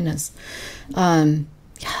 Yeah. my goodness.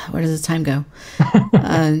 Where does the time go?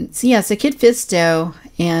 So Kid Fisto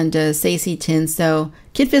and Stacey Tin. So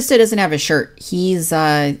Kid Fisto doesn't have a shirt. He's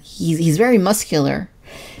very muscular,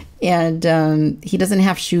 and he doesn't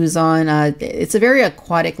have shoes on. It's a very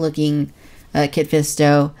aquatic looking Kid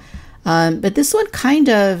Fisto. But this one kind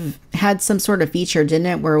of had some sort of feature, didn't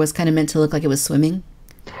it, where it was kind of meant to look like it was swimming?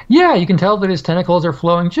 Yeah, you can tell that his tentacles are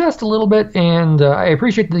flowing just a little bit, and I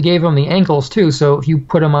appreciate that they gave him the ankles too, so if you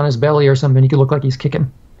put him on his belly or something, he could look like he's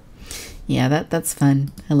kicking. Yeah, that's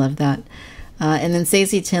fun. I love that. And then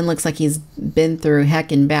Stacey Tin looks like he's been through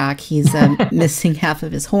heck and back. He's missing half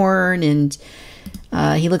of his horn, and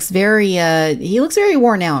he looks very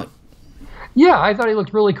worn out. Yeah, I thought he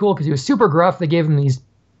looked really cool because he was super gruff. They gave him these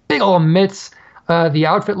big old mitts. The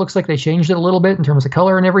outfit looks like they changed it a little bit in terms of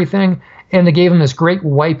color and everything, and they gave him this great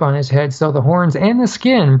wipe on his head, so the horns and the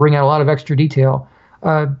skin bring out a lot of extra detail.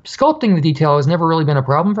 Sculpting the detail has never really been a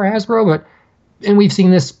problem for Hasbro, and we've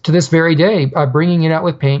seen this to this very day. Bringing it out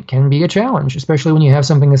with paint can be a challenge, especially when you have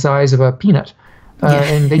something the size of a peanut.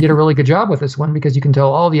 And they did a really good job with this one because you can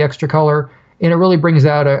tell all the extra color, and it really brings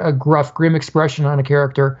out a gruff, grim expression on a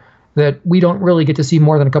character that we don't really get to see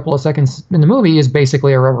more than a couple of seconds in the movie is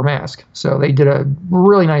basically a rubber mask. So they did a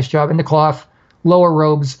really nice job. And the cloth, lower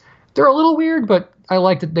robes, they're a little weird, but I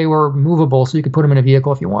liked that they were movable so you could put them in a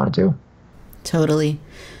vehicle if you wanted to. Totally.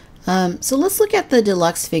 So let's look at the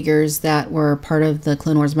deluxe figures that were part of the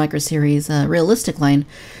Clone Wars Microseries realistic line.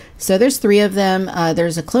 So there's 3 of them.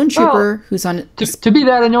 There's a clone trooper who's on... To be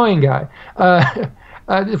that annoying guy.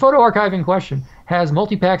 The photo archive in question has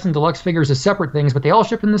multi-packs and deluxe figures as separate things, but they all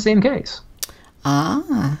ship in the same case.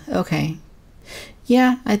 Ah, okay.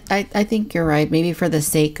 Yeah, I think you're right. Maybe for the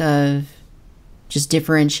sake of just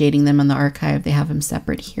differentiating them on the archive, they have them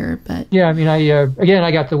separate here. But yeah, I mean,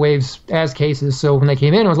 I got the waves as cases, so when they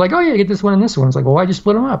came in, I was like, oh yeah, get this one and this one. It's like, well, why'd you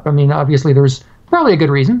split them up? I mean, obviously there's probably a good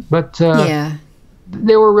reason, but yeah,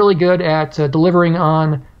 they were really good at delivering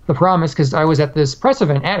on the promise, because I was at this press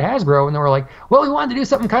event at Hasbro, and they were like, well, we wanted to do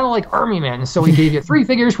something kind of like Army Men, so we gave you 3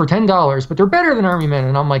 figures for $10, but they're better than Army Men.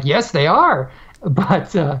 And I'm like, yes, they are.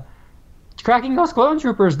 But tracking those clone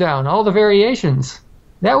troopers down, all the variations,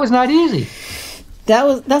 that was not easy. That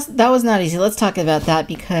was not easy. Let's talk about that,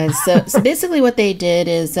 because so basically what they did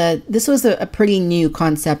is this was a pretty new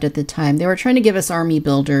concept at the time. They were trying to give us army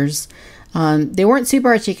builders. They weren't super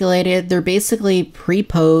articulated. They're basically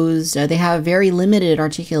pre-posed. They have very limited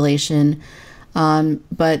articulation.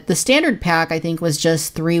 But the standard pack, I think, was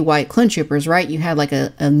just 3 white clone troopers, right? You had like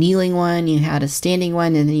a kneeling one, you had a standing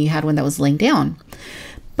one, and then you had one that was laying down.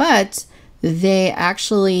 But they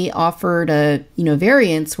actually offered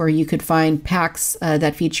variants where you could find packs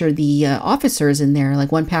that featured the officers in there.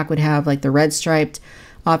 Like one pack would have like the red striped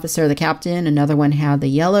officer, the captain. Another one had the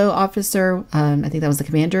yellow officer. I think that was the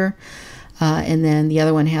commander. And then the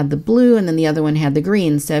other one had the blue, and then the other one had the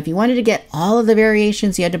green. So if you wanted to get all of the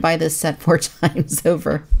variations, you had to buy this set 4 times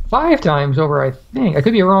over. 5 times over, I think. I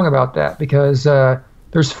could be wrong about that, because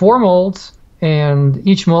there's 4 molds, and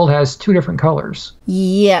each mold has 2 different colors.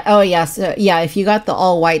 Yeah. Oh, yeah. So yeah, if you got the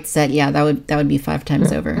all white set, yeah, that would be 5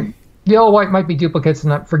 times over. The all white might be duplicates,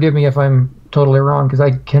 and forgive me if I'm totally wrong, because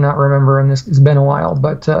I cannot remember, and it's been a while.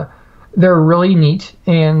 But they're really neat,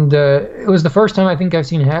 and it was the first time I think I've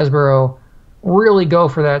seen Hasbro really go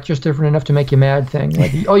for that just different enough to make you mad thing.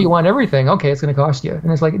 Like, oh, you want everything? Okay, it's going to cost you.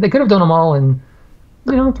 And it's like, they could have done them all in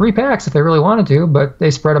 3 packs if they really wanted to, but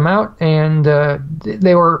they spread them out, and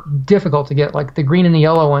they were difficult to get. Like the green and the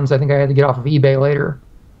yellow ones, I think I had to get off of eBay later.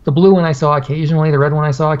 The blue one I saw occasionally, the red one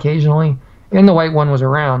I saw occasionally, and the white one was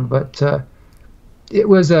around. But it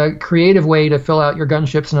was a creative way to fill out your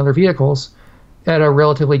gunships and other vehicles at a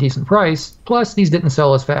relatively decent price. Plus, these didn't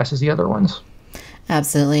sell as fast as the other ones.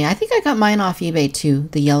 Absolutely. I think I got mine off eBay too,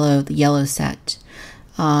 the yellow set.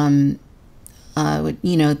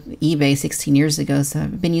 eBay 16 years ago, so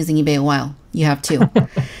I've been using eBay a while. You have too.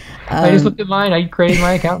 I just looked at mine. I created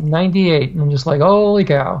my account in 98, and I'm just like, holy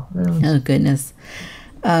cow. Oh, goodness.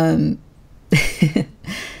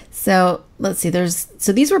 So let's see.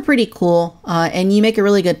 So these were pretty cool, and you make a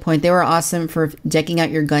really good point. They were awesome for decking out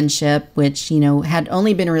your gunship, which had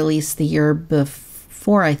only been released the year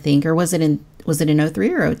before, I think, or was it in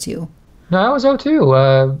 03 or 02? No, it was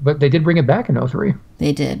 02, but they did bring it back in 03.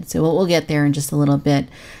 They did. So we'll get there in just a little bit.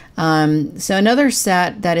 So another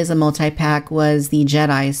set that is a multi-pack was the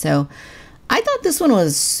Jedi. So I thought this one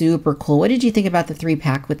was super cool. What did you think about the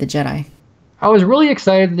 3-pack with the Jedi? I was really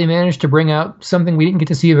excited that they managed to bring out something we didn't get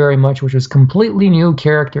to see very much, which was completely new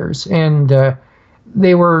characters. And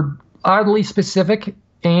they were oddly specific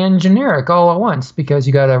and generic all at once, because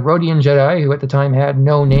you got a Rhodian Jedi who at the time had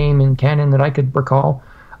no name in canon that I could recall,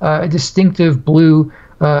 a distinctive blue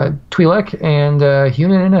Twi'lek, and a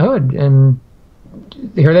human in a hood, and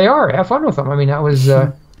here they are. Have fun with them. I mean, that was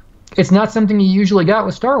it's not something you usually got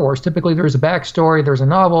with Star Wars. Typically there's a backstory, there's a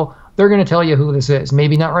novel, they're going to tell you who this is.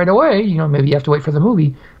 Maybe not right away, maybe you have to wait for the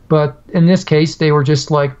movie, but in this case they were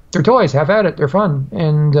just like, they're toys, have at it, they're fun,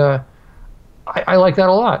 and I like that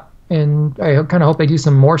a lot. And I kind of hope they do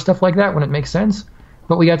some more stuff like that when it makes sense.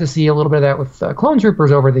 But we got to see a little bit of that with Clone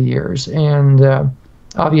Troopers over the years. And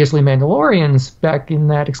obviously Mandalorians back in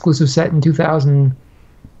that exclusive set in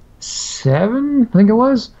 2007, I think it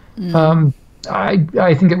was. Mm.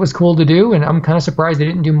 I think it was cool to do, and I'm kind of surprised they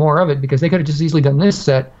didn't do more of it, because they could have just easily done this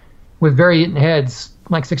set with variant heads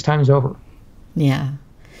like 6 times over. Yeah.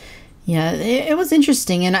 Yeah, it was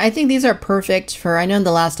interesting, and I think these are perfect for, I know in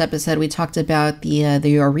the last episode we talked about the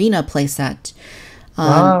arena playset.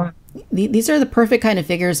 These are the perfect kind of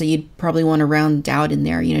figures that you'd probably want to round out in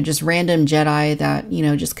there, just random Jedi that,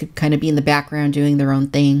 just could kind of be in the background doing their own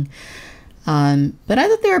thing. But I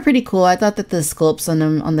thought they were pretty cool. I thought that the sculpts on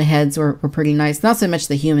them, on the heads were pretty nice. Not so much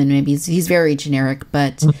the human, maybe he's very generic,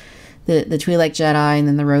 but the Twi'lek Jedi and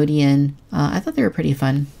then the Rhodian, I thought they were pretty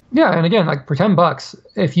fun. Yeah, and again, like for $10,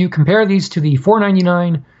 if you compare these to the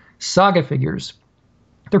 $4.99 Saga figures,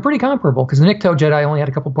 they're pretty comparable, because the Nikto Jedi only had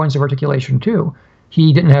a couple points of articulation too.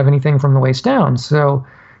 He didn't have anything from the waist down. So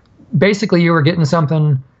basically you were getting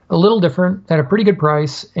something a little different at a pretty good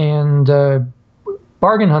price, and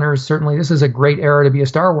bargain hunters, certainly this is a great era to be a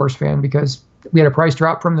Star Wars fan, because we had a price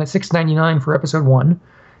drop from that $6.99 for episode 1,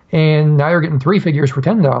 and now you're getting 3 figures for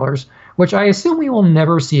 $10, which I assume we will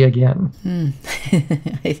never see again.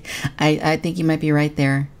 I think you might be right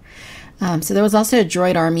there. So there was also a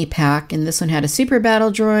droid army pack, and this one had a super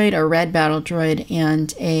battle droid, a red battle droid,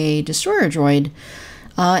 and a destroyer droid.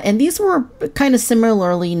 And these were kind of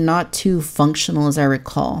similarly not too functional, as I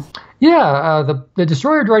recall. Yeah, the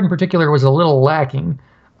destroyer droid in particular was a little lacking.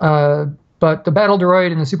 But the battle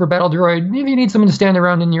droid and the super battle droid, if you need someone to stand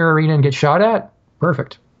around in your arena and get shot at,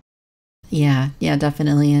 perfect. Yeah,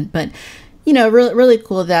 definitely. But, really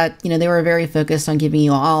cool that, they were very focused on giving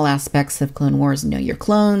you all aspects of Clone Wars, your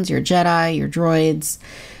clones, your Jedi, your droids.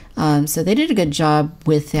 So they did a good job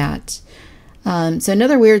with that. So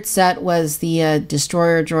another weird set was the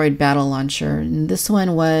Destroyer Droid Battle Launcher. And this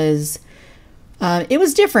one was, it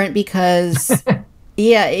was different because,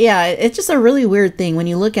 it's just a really weird thing. When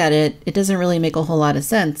you look at it, it doesn't really make a whole lot of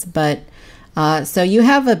sense, but so you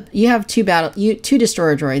have two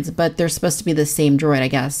destroyer droids, but they're supposed to be the same droid, I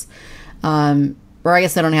guess. Or I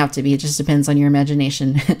guess they don't have to be. It just depends on your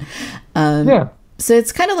imagination. Yeah. So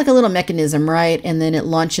it's kind of like a little mechanism, right? And then it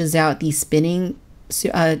launches out the spinning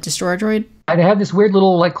destroyer droid. I'd have this weird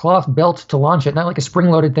little cloth belt to launch it, not like a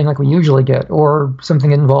spring-loaded thing like we usually get, or something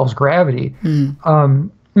that involves gravity. And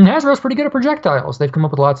Hasbro's pretty good at projectiles. They've come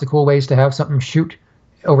up with lots of cool ways to have something shoot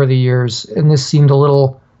over the years, and this seemed a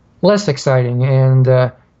little less exciting. And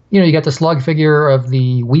you got the slug figure of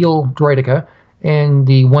the wheel droideka and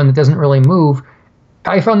the one that doesn't really move.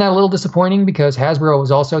 I found that a little disappointing, because Hasbro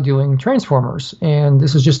was also doing Transformers, and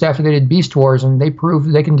this was just after they did Beast Wars, and they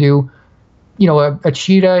proved they can do a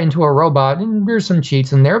cheetah into a robot, and there's some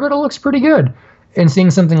cheats in there, but it looks pretty good. And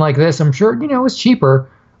seeing something like this, I'm sure it was cheaper,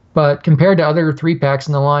 but compared to other 3-packs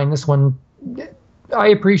in the line, this one, I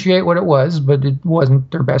appreciate what it was, but it wasn't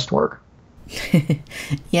their best work.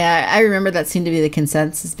 Yeah, I remember that seemed to be the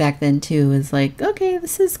consensus back then too. Was like, okay,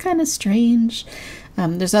 this is kind of strange.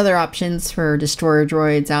 There's other options for destroyer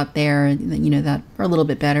droids out there, that are a little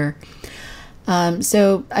bit better.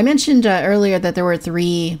 So I mentioned earlier that there were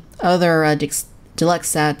 3 other deluxe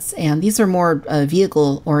sets, and these are more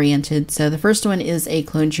vehicle oriented. So the first one is a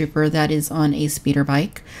clone trooper that is on a speeder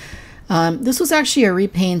bike. This was actually a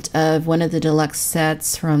repaint of one of the deluxe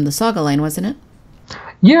sets from the Saga line, wasn't it?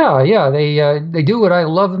 Yeah. They do what I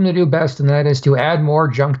love them to do best, and that is to add more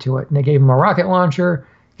junk to it. And they gave him a rocket launcher.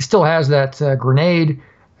 He still has that grenade,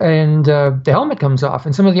 and the helmet comes off,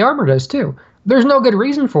 and some of the armor does too. There's no good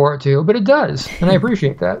reason for it to, but it does, and I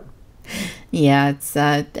appreciate that. Yeah,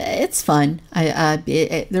 it's fun.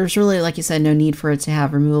 There's really, like you said, no need for it to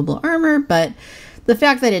have removable armor, but the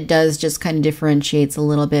fact that it does just kind of differentiates a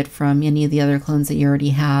little bit from any of the other clones that you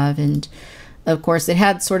already have. And of course, it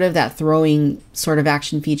had sort of that throwing sort of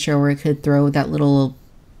action feature where it could throw that little,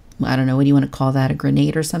 I don't know, what do you want to call that, a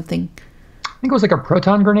grenade or something? I think it was like a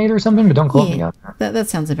proton grenade or something, but don't quote me on that. That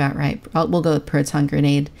sounds about right. We'll go with proton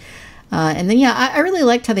grenade. And then, I really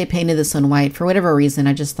liked how they painted this one white. For whatever reason,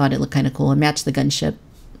 I just thought it looked kind of cool. It matched the gunship.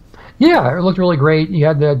 Yeah, it looked really great. You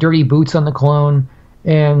had the dirty boots on the clone,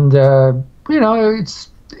 and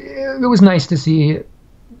it was nice to see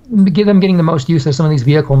them getting the most use of some of these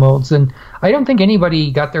vehicle molds. And I don't think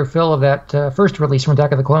anybody got their fill of that first release from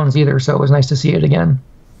Attack of the Clones either, so it was nice to see it again.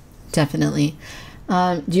 Definitely.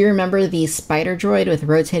 Do you remember the spider droid with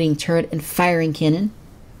rotating turret and firing cannon?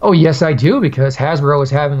 Oh, yes, I do, because Hasbro was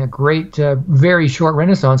having a great, very short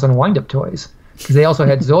renaissance on wind-up toys. Because they also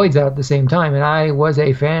had Zoids out at the same time, and I was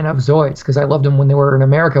a fan of Zoids, because I loved them when they were in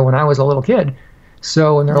America when I was a little kid.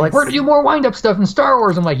 So, and they're like, we're going to do more wind-up stuff in Star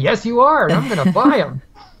Wars. I'm like, yes, you are, and I'm going to buy them.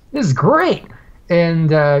 This is great.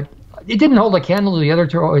 And it didn't hold a candle to the other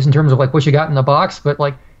toys in terms of, like, what you got in the box, but,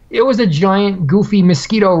 like, it was a giant, goofy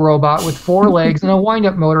mosquito robot with 4 legs and a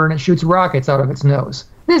wind-up motor, and it shoots rockets out of its nose.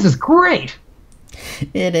 This is great.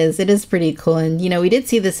 It is pretty cool. And, we did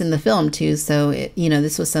see this in the film, too. So,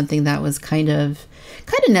 this was something that was kind of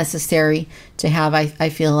necessary to have, I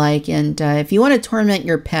feel like. And if you want to torment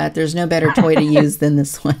your pet, there's no better toy to use than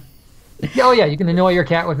this one. Oh, yeah. You can annoy your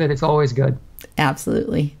cat with it. It's always good.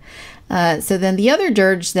 Absolutely. So then the other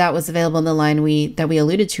dirge that was available in the line that we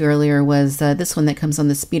alluded to earlier was this one that comes on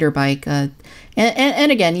the speeder bike.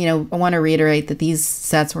 And again, I want to reiterate that these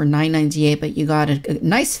sets were $9.98, but you got a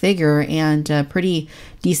nice figure and a pretty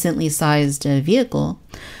decently sized vehicle,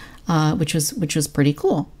 which was pretty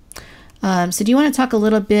cool. So do you want to talk a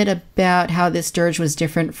little bit about how this dirge was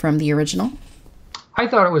different from the original? I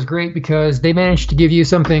thought it was great because they managed to give you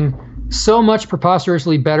something so much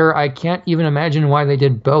preposterously better. I can't even imagine why they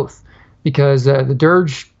did both. Because the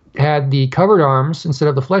dirge had the covered arms instead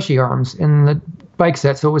of the fleshy arms in the bike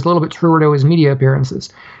set, so it was a little bit truer to his media appearances.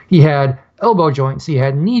 He had elbow joints, he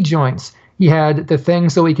had knee joints, he had the thing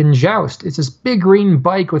so he can joust. It's this big green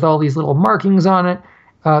bike with all these little markings on it.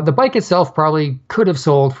 The bike itself probably could have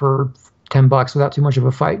sold for $10 without too much of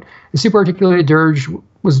a fight. The super articulated dirge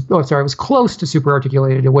was close to super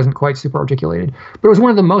articulated. It wasn't quite super articulated, but it was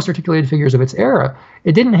one of the most articulated figures of its era.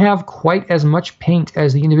 It didn't have quite as much paint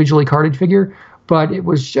as the individually carded figure, but it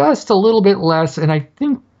was just a little bit less. And I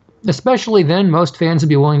think, especially then, most fans would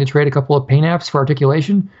be willing to trade a couple of paint apps for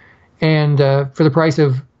articulation. And for the price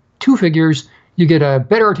of 2 figures, you get a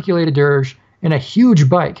better articulated dirge and a huge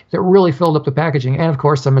bike that really filled up the packaging. And of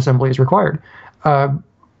course, some assembly is required.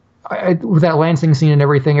 With that Lancing scene and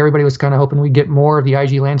everything, everybody was kind of hoping we'd get more of the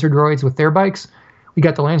IG Lancer droids with their bikes. We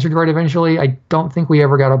got the Lancer droid eventually. I don't think we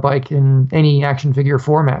ever got a bike in any action figure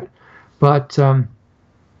format. But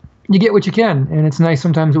you get what you can, and it's nice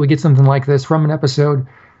sometimes that we get something like this from an episode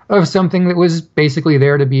of something that was basically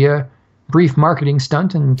there to be a brief marketing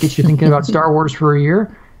stunt and get you thinking about Star Wars for a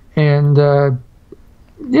year. And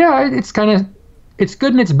it's good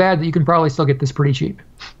and it's bad that you can probably still get this pretty cheap.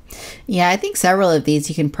 Yeah, I think several of these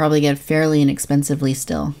you can probably get fairly inexpensively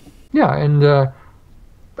still. Yeah, and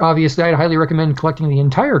obviously I'd highly recommend collecting the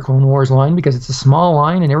entire Clone Wars line because it's a small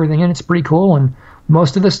line and everything in it's pretty cool, and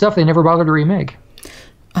most of the stuff they never bothered to remake.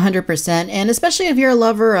 100%. And especially if you're a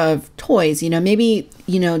lover of toys, maybe,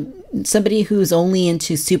 somebody who's only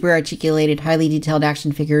into super articulated, highly detailed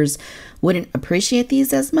action figures wouldn't appreciate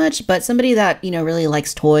these as much, but somebody that, really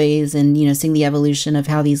likes toys and, seeing the evolution of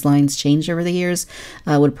how these lines change over the years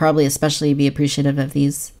would probably especially be appreciative of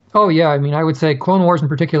these. Oh, yeah. I mean, I would say Clone Wars in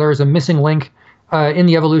particular is a missing link in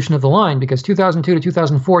the evolution of the line, because 2002 to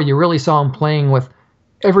 2004, you really saw them playing with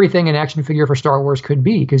everything an action figure for Star Wars could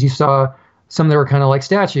be, because you saw some that were kind of like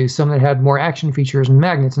statues, some that had more action features and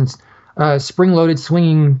magnets and spring-loaded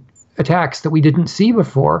swinging attacks that we didn't see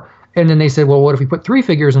before. And then they said, well, what if we put 3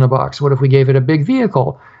 figures in a box? What if we gave it a big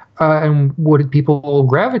vehicle? And what did people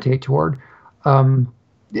gravitate toward?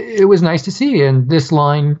 It was nice to see. And this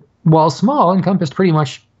line, while small, encompassed pretty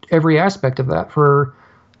much every aspect of that for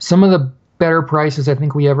some of the better prices I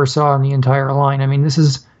think we ever saw in the entire line. I mean, this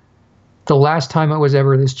is the last time it was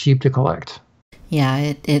ever this cheap to collect.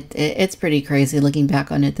 Yeah, it's pretty crazy looking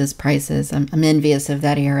back on it, those prices. I'm envious of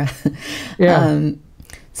that era. Yeah.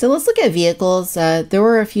 So let's look at vehicles. There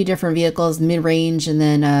were a few different vehicles, mid-range, and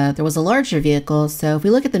then there was a larger vehicle. So if we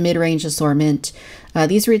look at the mid-range assortment,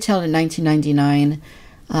 these retailed at $19.99.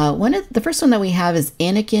 The first one that we have is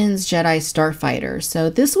Anakin's Jedi Starfighter. So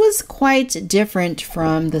this was quite different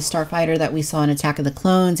from the Starfighter that we saw in Attack of the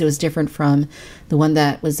Clones. It was different from the one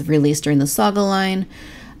that was released during the Saga line.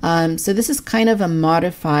 So this is kind of a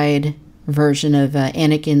modified version of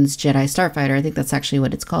Anakin's Jedi Starfighter. I think that's actually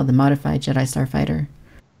what it's called, the modified Jedi Starfighter.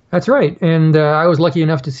 That's right. And I was lucky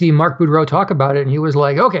enough to see Mark Boudreau talk about it. And he was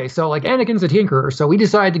like, okay, so like Anakin's a tinkerer. So we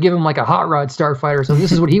decided to give him like a hot rod starfighter. So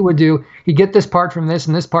this is what he would do. He'd get this part from this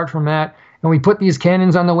and this part from that. and we put these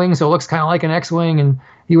cannons on the wing so it looks kind of like an X-wing. And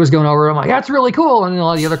he was going over it. I'm like, that's really cool. And then a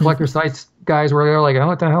lot of the other collector sites guys were there like, oh,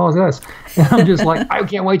 what the hell is this? And I'm just like, I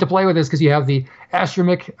can't wait to play with this because you have the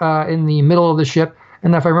astromech in the middle of the ship.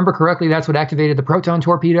 And if I remember correctly, that's what activated the proton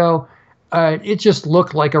torpedo. It just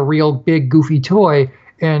looked like a real big, goofy toy.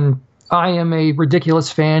 And I am a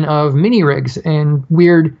ridiculous fan of mini rigs and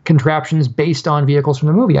weird contraptions based on vehicles from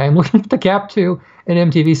the movie. I am looking at the Cap 2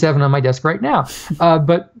 and MTV7 on my desk right now.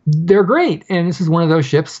 But they're great. And this is one of those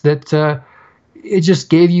ships that it just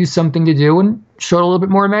gave you something to do and showed a little bit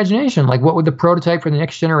more imagination. Like, what would the prototype for the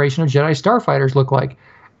next generation of Jedi starfighters look like?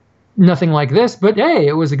 Nothing like this, but hey,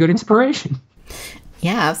 it was a good inspiration.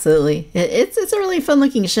 Yeah, absolutely. It's a really fun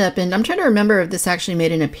looking ship, and I'm trying to remember if this actually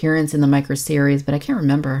made an appearance in the Microseries, but I can't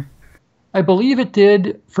remember. I believe it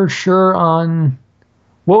did for sure on,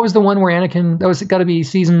 what was the one where Anakin, that was got to be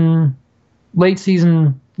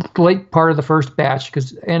late part of the first batch,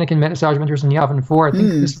 because Anakin met Asajj Ventress in Yavin 4. I think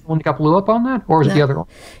this is the one that got blew up on that, or was it the other one?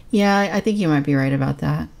 Yeah, I think you might be right about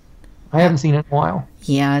that. I haven't seen it in a while.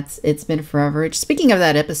 Yeah, it's been forever. Speaking of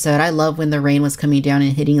that episode, I love when the rain was coming down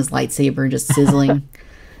and hitting his lightsaber and just sizzling.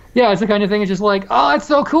 Yeah, it's the kind of thing, it's just like, oh, that's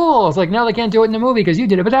so cool. It's like, no, they can't do it in the movie because you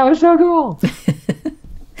did it, but that was so cool.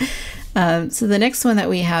 So the next one that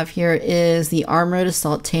we have here is the armored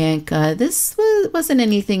assault tank. This wasn't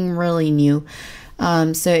anything really new.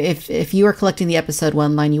 So if you were collecting the episode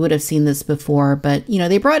 1 line, you would have seen this before, but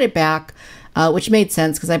they brought it back, which made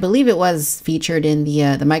sense because I believe it was featured in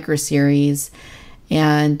the Microseries.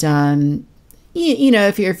 And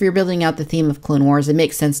if you're building out the theme of Clone Wars, it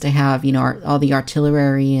makes sense to have all the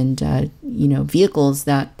artillery and vehicles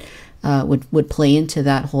that would play into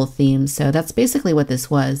that whole theme. So that's basically what this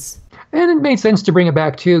was. And it made sense to bring it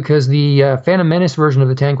back too, because the Phantom Menace version of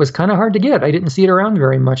the tank was kind of hard to get. I didn't see it around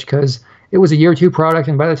very much because it was a year 2 product,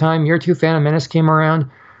 and by the time year 2 Phantom Menace came around,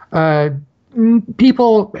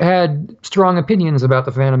 people had strong opinions about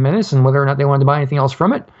the Phantom Menace and whether or not they wanted to buy anything else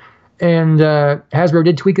from it. And Hasbro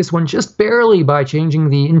did tweak this one just barely by changing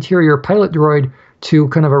the interior pilot droid to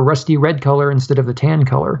kind of a rusty red color instead of the tan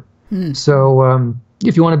color. So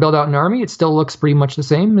if you want to build out an army, it still looks pretty much the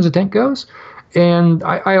same as a tank goes. And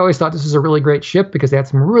I always thought this was a really great ship because they had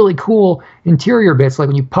some really cool interior bits. Like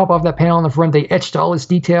when you pop off that panel on the front, they etched all this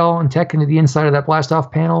detail and tech into the inside of that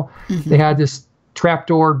blast-off panel. They had this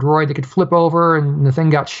trapdoor droid that could flip over and the thing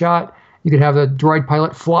got shot. You could have the droid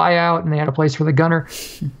pilot fly out and they had a place for the gunner.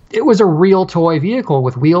 It was a real toy vehicle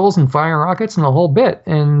with wheels and firing rockets and the whole bit.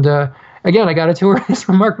 And again, I got a tour of this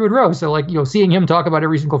from Mark Boudreau. So seeing him talk about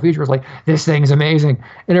every single feature was like, this thing's amazing.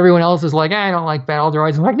 And everyone else is like, I don't like battle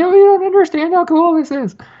droids. I'm like, no, you don't understand how cool this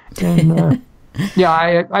is. And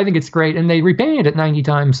yeah, I think it's great. And they repainted it 90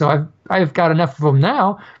 times. So I've got enough of them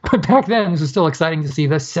now. But back then, this was still exciting to see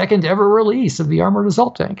the second ever release of the armored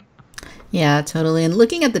assault tank. Yeah, totally. And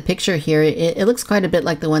looking at the picture here, it looks quite a bit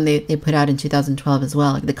like the one they put out in 2012 as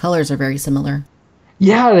well. Like the colors are very similar.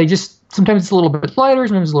 Yeah, sometimes it's a little bit lighter,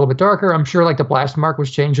 sometimes it's a little bit darker. I'm sure the blast mark was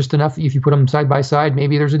changed just enough that if you put them side by side,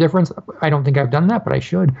 maybe there's a difference. I don't think I've done that, but I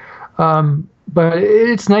should. But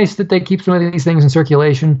it's nice that they keep some of these things in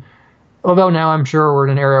circulation. Although now I'm sure we're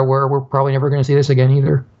in an era where we're probably never going to see this again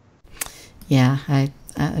either. Yeah,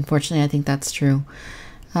 unfortunately, I think that's true.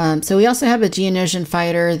 So we also have a Geonosian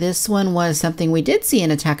fighter. This one was something we did see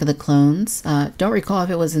in Attack of the Clones. Don't recall if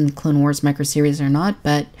it was in Clone Wars Microseries or not,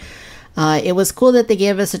 but it was cool that they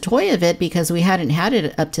gave us a toy of it because we hadn't had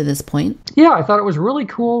it up to this point. Yeah, I thought it was really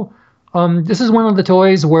cool. This is one of the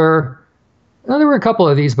toys where, there were a couple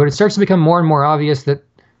of these, but it starts to become more and more obvious that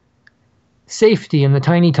safety and the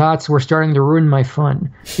tiny tots were starting to ruin my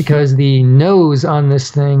fun because the nose on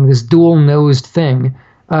this thing, this dual-nosed thing,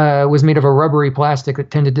 was made of a rubbery plastic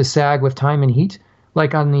that tended to sag with time and heat.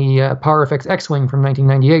 Like on the Power Effects X-Wing from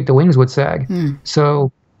 1998, the wings would sag.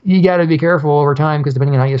 So you got to be careful over time because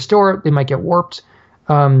depending on how you store it, they might get warped.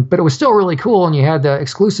 But it was still really cool, and you had the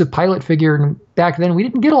exclusive pilot figure. And back then, we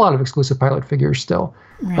didn't get a lot of exclusive pilot figures still.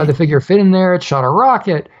 Right. The figure fit in there, it shot a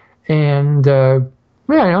rocket, and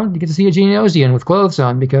you get to see a Geonosian with clothes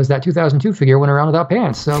on because that 2002 figure went around without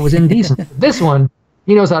pants, so it was indecent. This one,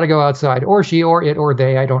 he knows how to go outside, or she, or it, or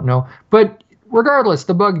they, I don't know. But regardless,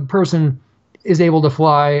 the bug person is able to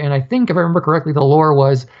fly, and I think, if I remember correctly, the lore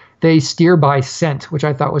was they steer by scent, which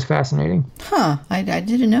I thought was fascinating. Huh, I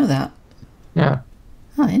didn't know that. Yeah.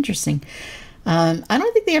 Oh, interesting. I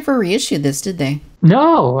don't think they ever reissued this, did they?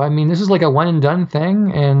 No, I mean, this is like a one-and-done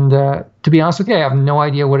thing, and to be honest with you, I have no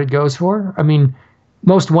idea what it goes for. I mean,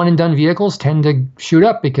 most one-and-done vehicles tend to shoot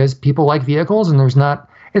up because people like vehicles, and it's not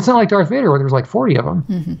like Darth Vader where there's like 40 of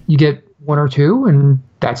them. You get 1 or 2, and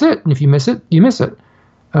that's it. And if you miss it, you miss it.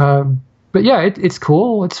 But yeah, it's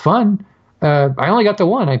cool. It's fun. I only got the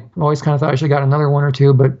one. I always kind of thought I should have got another one or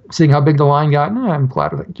two, but seeing how big the line got, I'm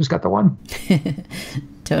glad with it. Just got the one.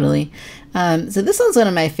 Totally. So this one's one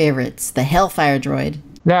of my favorites, the Hellfire droid.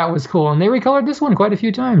 That was cool. And they recolored this one quite a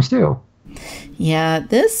few times, too. Yeah,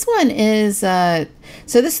 this one is... so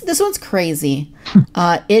this one's crazy.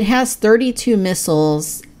 It has 32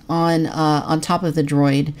 missiles on top of the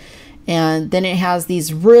droid. And then it has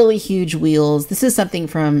these really huge wheels. This is something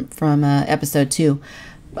from episode 2.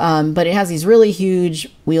 But it has these really huge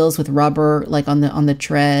wheels with rubber, like on the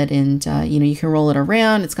tread, and you can roll it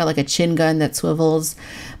around. It's got like a chin gun that swivels.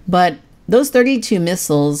 But those 32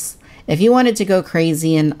 missiles, if you wanted to go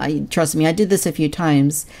crazy, and trust me, I did this a few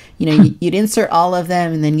times. You'd insert all of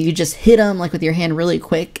them, and then you just hit them like with your hand really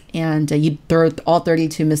quick, and you'd throw all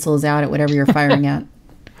 32 missiles out at whatever you're firing at.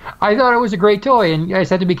 I thought it was a great toy, and I just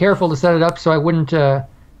had to be careful to set it up so I wouldn't. Because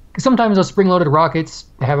sometimes those spring-loaded rockets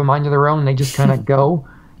have a mind of their own, and they just kind of go.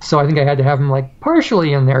 So I think I had to have them like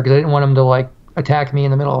partially in there because I didn't want them to like attack me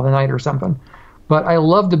in the middle of the night or something. But I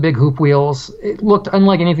love the big hoop wheels. It looked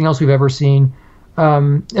unlike anything else we've ever seen.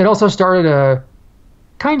 It also started a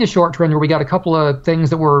kind of short trend where we got a couple of things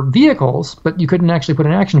that were vehicles, but you couldn't actually put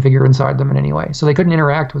an action figure inside them in any way. So they couldn't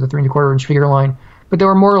interact with a 3¼ inch figure line, but they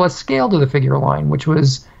were more or less scaled to the figure line, which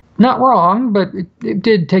was not wrong, but it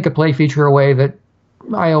did take a play feature away that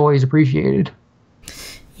I always appreciated.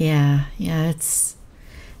 Yeah, it's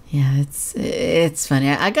funny.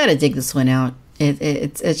 I gotta dig this one out.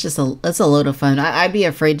 It's just it's a load of fun. I'd be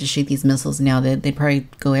afraid to shoot these missiles now. They'd probably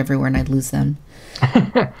go everywhere and I'd lose them.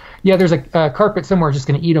 Yeah, there's a carpet somewhere just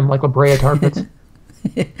gonna eat them like La Brea carpets.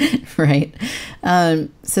 Right.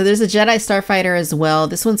 So there's a Jedi Starfighter as well.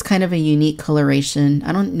 This one's kind of a unique coloration.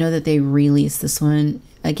 I don't know that they released this one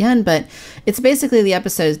again, but it's basically the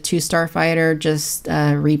episode 2 Starfighter just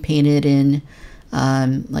repainted in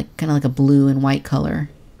like kind of like a blue and white color.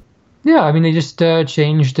 Yeah, I mean, they just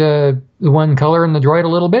changed the one color in the droid a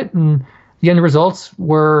little bit, and the end results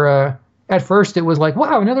were, at first it was like,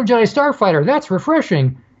 wow, another Jedi Starfighter, that's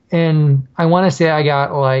refreshing. And I want to say I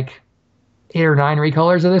got like 8 or 9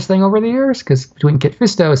 recolors of this thing over the years, because between Kit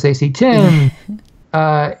Fistos, AC-10,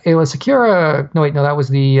 Ayla Secura, no, that was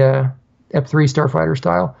the Ep-3 Starfighter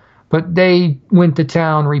style. But they went to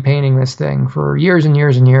town repainting this thing for years and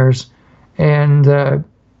years and years. And,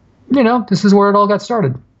 this is where it all got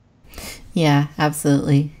started. Yeah,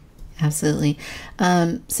 absolutely.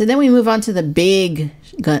 So then we move on to the big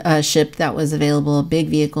ship that was available, a big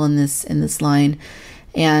vehicle in this line.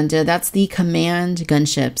 And that's the Command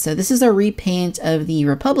gunship. So this is a repaint of the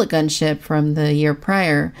Republic gunship from the year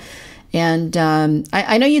prior. And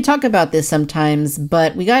I know you talk about this sometimes,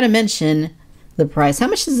 but we got to mention the price. How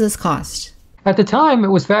much does this cost? At the time, it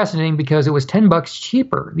was fascinating because it was $10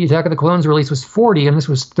 cheaper. The Attack of the Clones release was $40, and this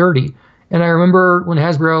was $30. And I remember when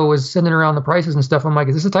Hasbro was sending around the prices and stuff, I'm like,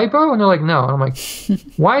 is this a typo? And they're like, no. And I'm like,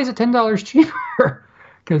 why is it $10 cheaper?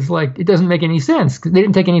 Because, it doesn't make any sense. They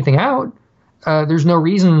didn't take anything out. There's no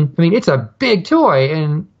reason. I mean, it's a big toy.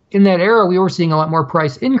 And in that era, we were seeing a lot more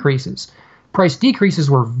price increases. Price decreases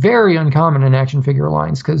were very uncommon in action figure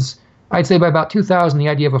lines because I'd say by about 2000, the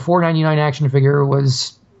idea of a $4.99 action figure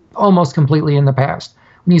was almost completely in the past.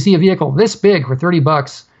 When you see a vehicle this big for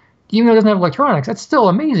 $30, even though it doesn't have electronics, that's still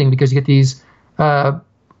amazing because you get these,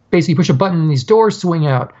 basically push a button and these doors swing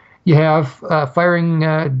out. You have firing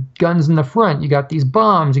guns in the front. You got these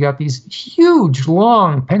bombs. You got these huge,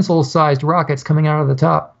 long, pencil-sized rockets coming out of the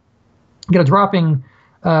top. You got a dropping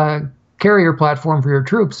carrier platform for your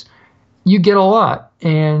troops. You get a lot.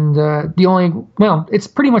 And it's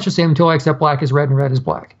pretty much the same toy except black is red and red is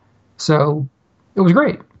black. So it was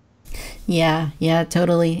great. Yeah,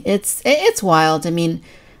 totally. It's wild. I mean,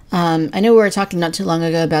 I know we were talking not too long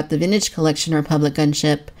ago about the Vintage Collection Republic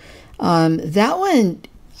gunship. That one,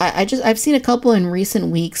 I've seen a couple in recent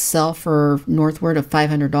weeks sell for northward of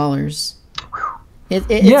 $500. It's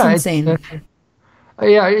insane.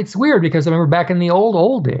 It's weird because I remember back in the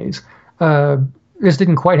old days, this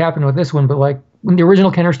didn't quite happen with this one, but when the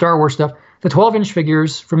original Kenner Star Wars stuff, the 12-inch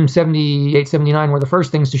figures from 78, 79 were the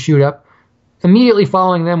first things to shoot up. Immediately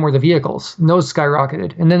following them were the vehicles, and those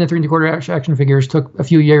skyrocketed. And then the 3¼ action figures took a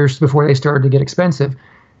few years before they started to get expensive.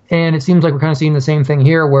 And it seems like we're kind of seeing the same thing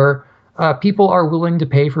here where people are willing to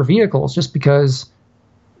pay for vehicles just because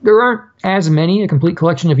there aren't as many. A complete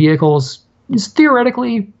collection of vehicles is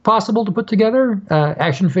theoretically possible to put together.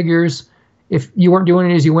 Action figures, if you weren't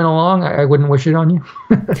doing it as you went along, I wouldn't wish it on you.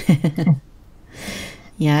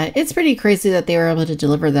 Yeah, it's pretty crazy that they were able to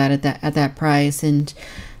deliver that at that price. And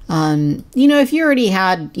If you already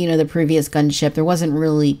had, the previous gunship, there wasn't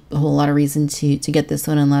really a whole lot of reason to get this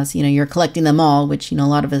one unless, you're collecting them all, which, a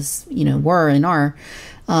lot of us, were and are.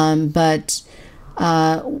 But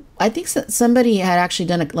I think somebody had actually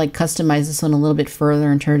done customized this one a little bit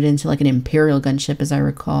further and turned it into like an Imperial gunship, as I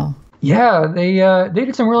recall. Yeah, they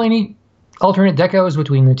did some really neat alternate decos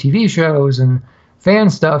between the TV shows and fan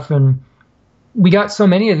stuff, and we got so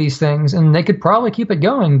many of these things, and they could probably keep it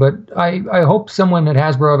going, but I hope someone at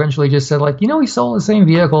Hasbro eventually just said, we sold the same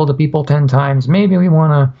vehicle to people 10 times. Maybe we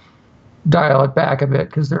want to dial it back a bit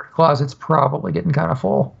because their closet's probably getting kind of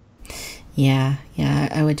full. Yeah,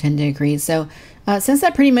 I would tend to agree. So since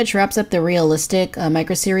that pretty much wraps up the realistic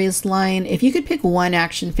Microseries line, if you could pick one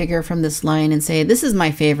action figure from this line and say, this is my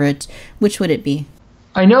favorite, which would it be?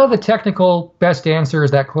 I know the technical best answer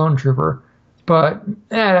is that Clone Trooper, but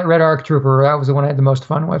that Red Arc Trooper, that was the one I had the most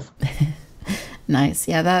fun with. Nice.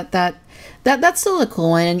 Yeah, that's still a cool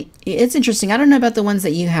one. And it's interesting. I don't know about the ones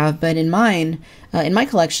that you have, but in mine, in my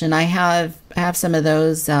collection, I have some of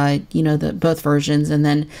those, both versions. And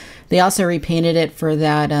then they also repainted it for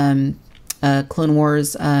that Clone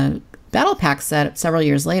Wars Battle Pack set several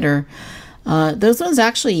years later. Those ones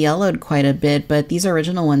actually yellowed quite a bit, but these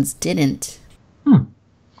original ones didn't.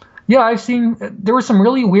 Yeah, I've seen, there was some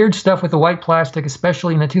really weird stuff with the white plastic,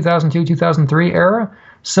 especially in the 2002-2003 era.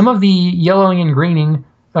 Some of the yellowing and greening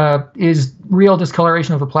is real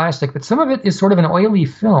discoloration of the plastic, but some of it is sort of an oily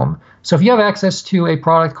film. So if you have access to a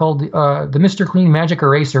product called the Mr. Clean Magic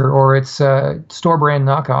Eraser, or its store brand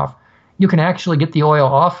knockoff, you can actually get the oil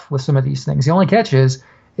off with some of these things. The only catch is,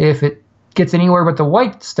 if it gets anywhere but the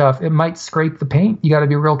white stuff, it might scrape the paint. You got to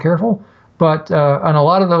be real careful. But on a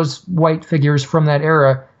lot of those white figures from that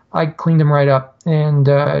era, I cleaned them right up, and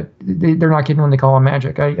they're not kidding when they call them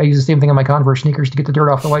magic. I use the same thing on my Converse sneakers to get the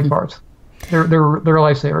dirt off the white parts. They're a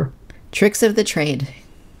lifesaver. Tricks of the trade.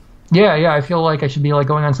 Yeah. I feel like I should be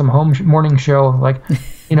going on some morning show,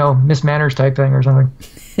 Miss Manners type thing or something.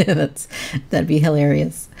 That'd be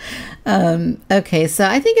hilarious. Okay, so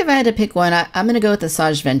I think if I had to pick one, I'm going to go with the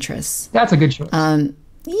Saj Ventress. That's a good choice.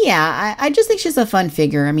 Yeah, I just think she's a fun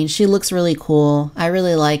figure. I mean, she looks really cool. I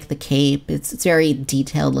really like the cape. It's very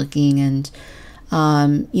detailed looking. And,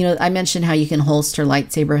 I mentioned how you can holster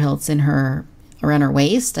lightsaber hilts around her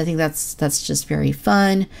waist. I think that's just very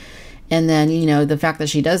fun. And then, the fact that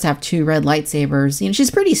she does have 2 red lightsabers,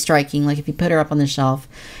 she's pretty striking, if you put her up on the shelf.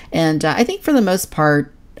 And I think for the most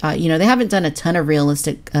part, they haven't done a ton of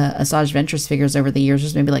realistic Asajj Ventress figures over the years.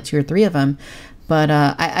 There's maybe 2 or 3 of them. But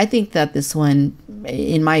I think that this one,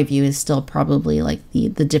 in my view, is still probably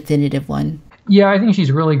the definitive one. Yeah, I think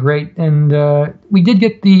she's really great. And we did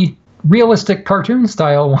get the realistic cartoon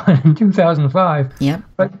style one in 2005. Yep.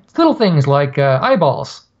 But little things like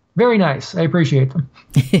eyeballs. Very nice. I appreciate them.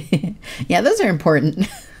 Yeah, those are important.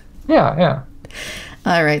 Yeah.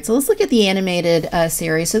 All right, so let's look at the animated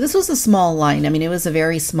series. So this was a small line. I mean, it was a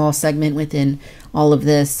very small segment within all of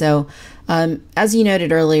this. So as you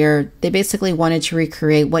noted earlier, they basically wanted to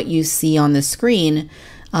recreate what you see on the screen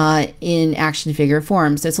in action figure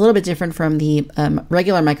form. So it's a little bit different from the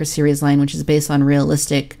regular Microseries line, which is based on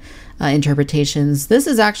realistic interpretations. This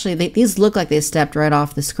is actually, these look like they stepped right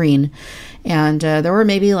off the screen. And there were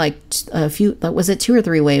maybe a few, was it 2 or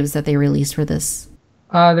 3 waves that they released for this?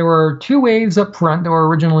 There were 2 waves up front that were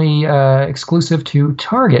originally exclusive to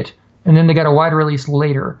Target, and then they got a wide release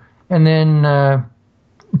later. And then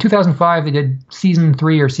in 2005, they did Season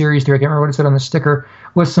 3 or Series 3, I can't remember what it said on the sticker,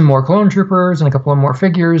 with some more Clone Troopers and a couple of more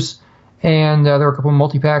figures. And there were a couple of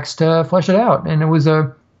multi-packs to flesh it out. And it was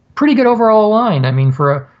a pretty good overall line. I mean,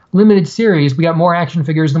 for a limited series, we got more action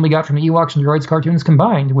figures than we got from the Ewoks and Droids cartoons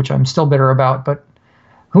combined, which I'm still bitter about. But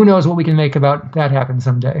who knows what we can make about that happen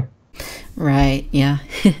someday. Right, yeah.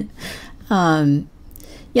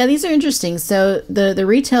 Yeah, these are interesting. So the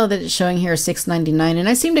retail that it's showing here is $6.99, and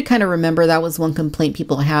I seem to kind of remember that was one complaint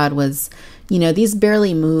people had was, these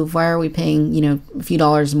barely move. Why are we paying, a few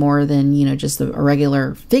dollars more than, just a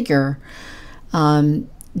regular figure? Do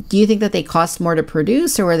you think that they cost more to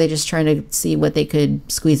produce, or were they just trying to see what they could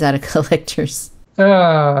squeeze out of collectors?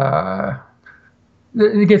 It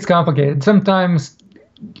gets complicated. Sometimes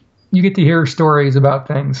you get to hear stories about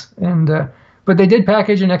things, but they did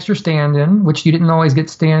package an extra stand in, which you didn't always get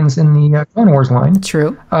stands in the Clone Wars line.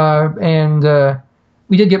 True. And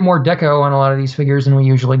we did get more deco on a lot of these figures than we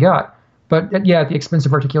usually got. But at the expense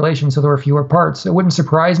of articulation, so there were fewer parts. It wouldn't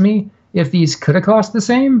surprise me if these could have cost the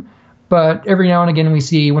same, but every now and again we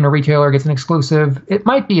see when a retailer gets an exclusive, it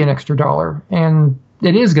might be an extra $1, and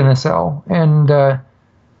it is going to sell. And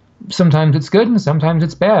sometimes it's good and sometimes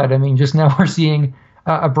it's bad. I mean, just now we're seeing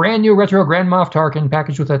a brand new retro Grand Moff Tarkin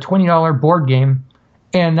packaged with a $20 board game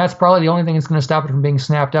And that's probably the only thing that's going to stop it from being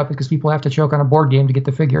snapped up, because people have to choke on a board game to get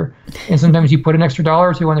the figure. And sometimes you put an extra $1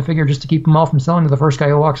 or $2 on the figure just to keep them all from selling to the first guy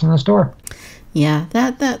who walks in the store. Yeah,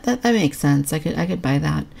 that makes sense. I could buy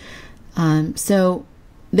that. So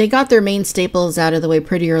they got their main staples out of the way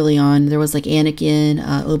pretty early on. There was like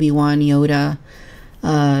Anakin, Obi-Wan, Yoda,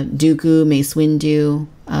 Dooku, Mace Windu.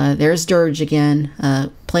 There's Dirge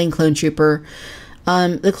again, playing Clone Trooper.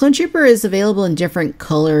 The Clone Trooper is available in different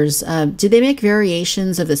colors. Did they make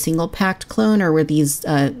variations of the single-packed clone, or were these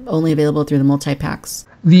only available through the multi-packs?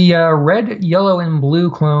 The red, yellow, and blue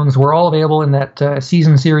clones were all available in that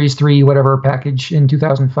Season Series 3 whatever package in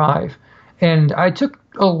 2005. And I took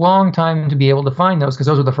a long time to be able to find those, because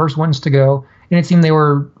those were the first ones to go. And it seemed they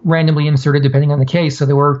were randomly inserted depending on the case, so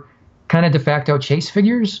they were kind of de facto chase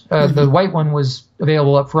figures. The white one was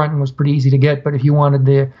available up front and was pretty easy to get, but if you wanted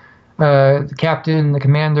the captain, the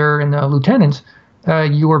commander, and the lieutenant,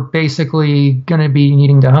 you were basically going to be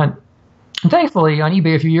needing to hunt. And thankfully, on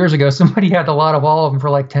eBay a few years ago, somebody had a lot of all of them for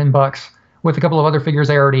like $10 with a couple of other figures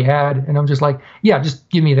I already had. And I'm just like, yeah, just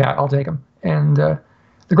give me that. I'll take them. And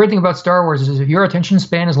the great thing about Star Wars is if your attention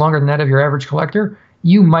span is longer than that of your average collector,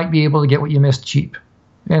 you might be able to get what you missed cheap.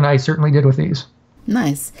 And I certainly did with these.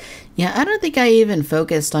 Nice. Yeah, I don't think I even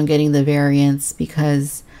focused on getting the variants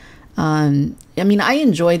because... I mean, I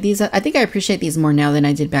enjoyed these. I think I appreciate these more now than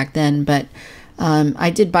I did back then, but I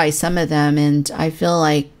did buy some of them, and I feel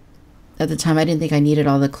like at the time I didn't think I needed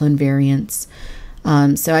all the clone variants.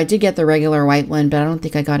 So I did get the regular white one, but I don't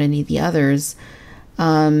think I got any of the others.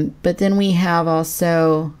 But then we have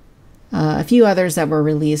also a few others that were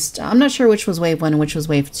released. I'm not sure which was Wave 1 and which was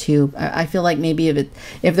Wave 2. I feel like maybe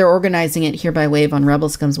if they're organizing it here by Wave on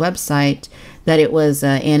Rebelscum's website, that it was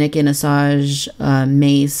Anakin, Asajj,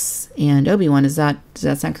 Mace, and Obi-Wan. Does that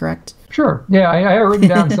sound correct? Sure. Yeah, I have it written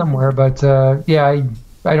down somewhere, but yeah,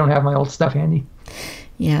 I don't have my old stuff handy.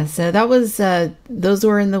 Yeah, so that was those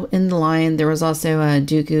were in the line. There was also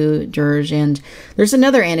Dooku, Dirge, and there's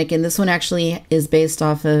another Anakin. This one actually is based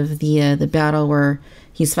off of the battle where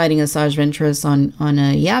he's fighting Asajj Ventress on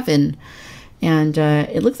Yavin, and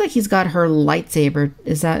it looks like he's got her lightsaber.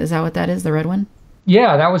 Is that what that is? The red one?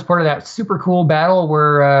 Yeah, that was part of that super cool battle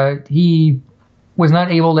where he was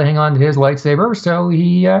not able to hang on to his lightsaber, so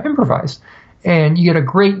he improvised, and you get a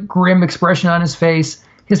great grim expression on his face.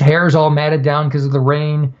 His hair is all matted down because of the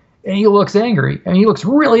rain, and he looks angry. I mean, he looks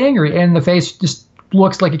really angry, and the face just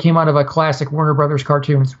looks like it came out of a classic Warner Brothers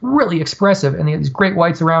cartoon. It's really expressive, and he has these great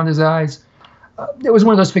whites around his eyes. It was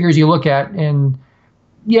one of those figures you look at, and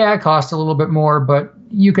yeah, it cost a little bit more, but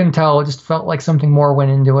you can tell it just felt like something more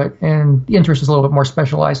went into it, and the interest was a little bit more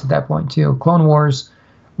specialized at that point, too. Clone Wars,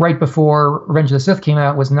 right before Revenge of the Sith came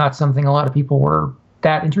out, was not something a lot of people were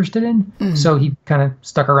that interested in, so he kind of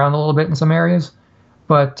stuck around a little bit in some areas.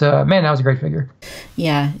 But, man, that was a great figure.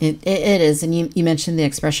 Yeah, it is. And you mentioned the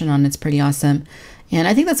expression on it's pretty awesome. And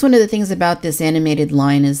I think that's one of the things about this animated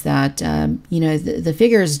line is that, the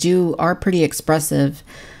figures are pretty expressive.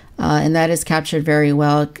 And that is captured very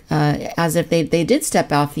well, as if they did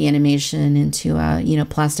step off the animation into,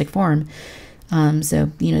 plastic form.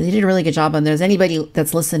 So, they did a really good job on those. Anybody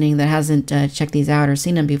that's listening that hasn't checked these out or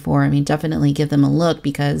seen them before, I mean, definitely give them a look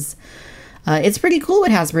because it's pretty cool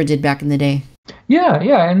what Hasbro did back in the day.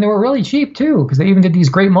 Yeah, and they were really cheap, too, because they even did these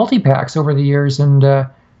great multi-packs over the years. And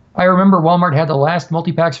I remember Walmart had the last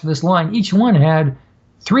multi-packs for this line. Each one had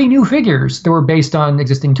 3 new figures that were based on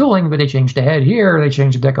existing tooling, but they changed the head here, they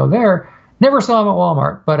changed the deco there. Never saw them at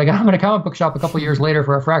Walmart, but I got them in a comic book shop a couple years later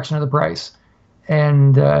for a fraction of the price.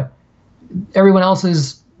 And everyone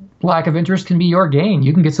else's lack of interest can be your gain.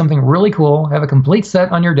 You can get something really cool, have a complete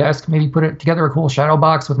set on your desk, maybe put it together a cool shadow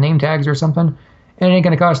box with name tags or something, and it ain't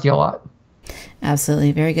going to cost you a lot.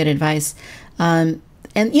 Absolutely. Very good advice. And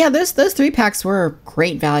yeah, those 3 packs were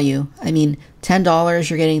great value. I mean, $10,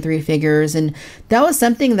 you're getting 3 figures. And that was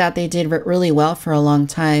something that they did really well for a long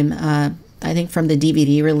time. I think from the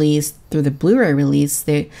DVD release through the Blu-ray release,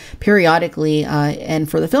 they periodically, and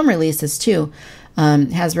for the film releases too,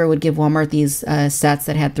 Hasbro would give Walmart these sets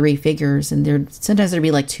that had 3 figures. And sometimes there'd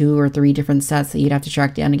be like 2 or 3 different sets that you'd have to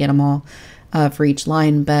track down to get them all for each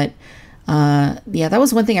line. But yeah, that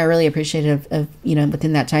was one thing I really appreciated of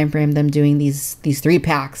within that time frame, them doing these 3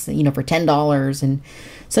 packs, for $10. And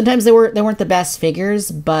sometimes they weren't the best figures,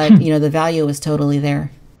 but the value was totally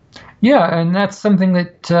there. Yeah, and that's something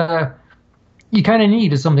that you kind of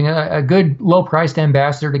need, is something, a good low-priced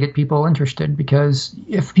ambassador to get people interested, because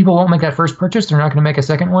if people won't make that first purchase, they're not going to make a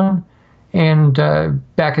second one. And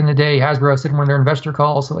back in the day, Hasbro said in one of their investor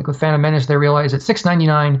calls, so like with Phantom Menace, they realized at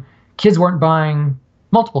 $6.99, kids weren't buying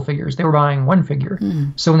multiple figures. They were buying one figure.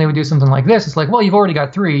 So when they would do something like this, it's like, well, you've already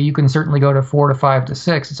got 3. You can certainly go to 4 to 5 to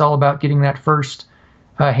 6. It's all about getting that first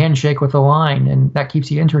handshake with the line, and that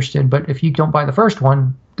keeps you interested. But if you don't buy the first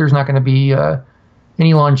one, there's not going to be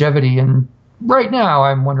any longevity. And right now,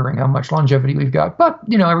 I'm wondering how much longevity we've got. But,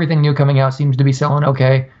 everything new coming out seems to be selling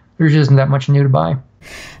okay. There just isn't that much new to buy.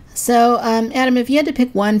 So, Adam, if you had to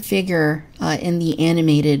pick one figure in the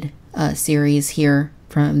animated series here,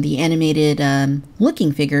 from the animated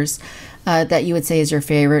looking figures, that you would say is your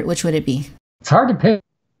favorite, which would it be? It's hard to pick.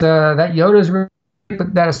 That Yoda's really,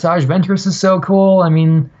 but that Asajj Ventress is so cool. I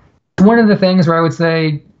mean, one of the things where I would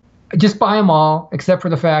say just buy them all, except for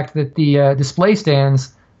the fact that the display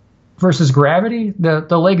stands versus gravity,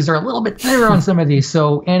 the legs are a little bit thinner on some of these,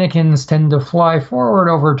 so Anakins tend to fly forward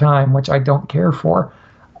over time, which I don't care for.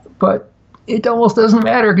 But it almost doesn't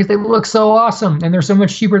matter because they look so awesome, and they're so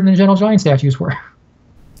much cheaper than the Gentle Giant statues were.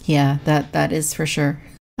 Yeah, that is for sure.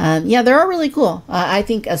 Yeah, they're all really cool. I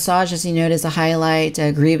think Asajj, as you note, is a highlight.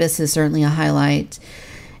 Grievous is certainly a highlight.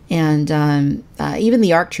 And even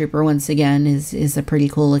the ARC Trooper, once again, is a pretty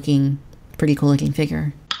cool looking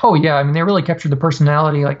figure. Oh, yeah. I mean, they really captured the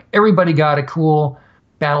personality. Like, everybody got a cool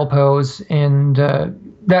battle pose, and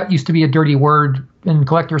that used to be a dirty word in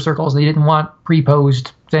collector circles. They didn't want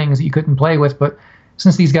pre-posed things that you couldn't play with, but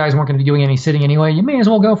since these guys weren't going to be doing any sitting anyway, you may as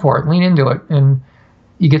well go for it, lean into it. And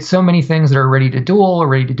you get so many things that are ready to duel or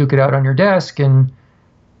ready to duke it out on your desk. And,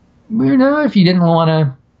 if you didn't want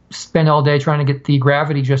to spend all day trying to get the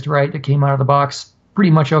gravity just right that came out of the box,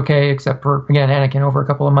 pretty much okay, except for, again, Anakin. Over a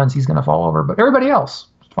couple of months, he's going to fall over. But everybody else,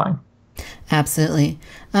 it's fine. Absolutely.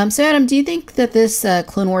 So, Adam, do you think that this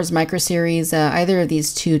Clone Wars Microseries, either of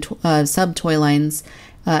these two sub-toy lines,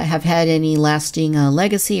 have had any lasting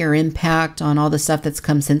legacy or impact on all the stuff that's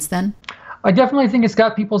come since then? I definitely think it's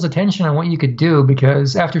got people's attention on what you could do,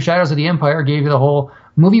 because after Shadows of the Empire gave you the whole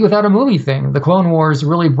movie without a movie thing, the Clone Wars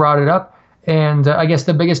really brought it up. And I guess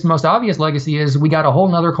the biggest, most obvious legacy is we got a whole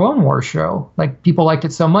nother Clone Wars show. Like, people liked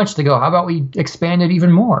it so much to go, how about we expand it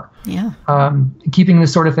even more? Yeah. Keeping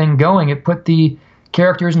this sort of thing going, it put the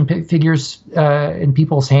characters and figures in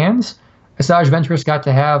people's hands. Asajj Ventress got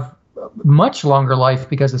to have much longer life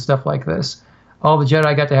because of stuff like this. All the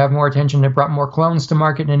Jedi got to have more attention. It brought more clones to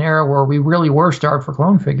market in an era where we really were starved for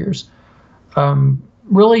clone figures.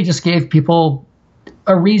 Really just gave people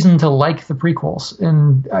a reason to like the prequels.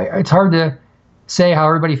 And it's hard to say how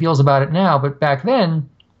everybody feels about it now, but back then,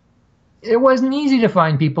 it wasn't easy to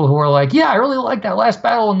find people who were like, yeah, I really like that last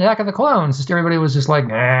battle in Attack of the Clones. Just everybody was just like,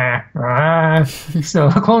 nah. So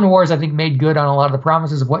Clone Wars, I think, made good on a lot of the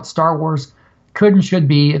promises of what Star Wars could and should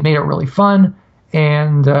be. It made it really fun.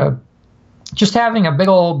 And just having a big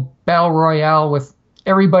old battle royale with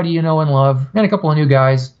everybody you know and love, and a couple of new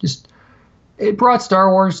guys, it brought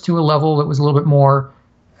Star Wars to a level that was a little bit more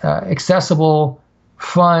accessible,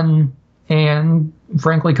 fun, and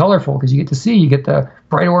frankly colorful, because you get the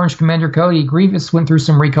bright orange Commander Cody. Grievous went through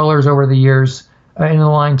some recolors over the years in the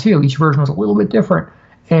line too. Each version was a little bit different,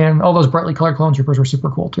 and all those brightly colored clone troopers were super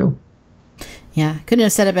cool too. Yeah, couldn't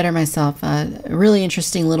have said it better myself. A really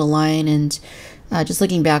interesting little line, and just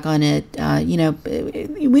looking back on it,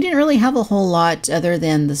 we didn't really have a whole lot other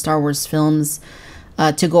than the Star Wars films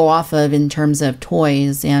to go off of in terms of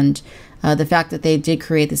toys, and the fact that they did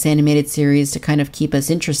create this animated series to kind of keep us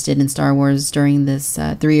interested in Star Wars during this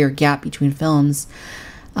 3-year gap between films.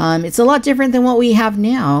 It's a lot different than what we have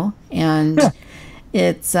now, and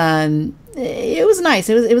it was nice.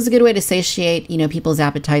 It was a good way to satiate, people's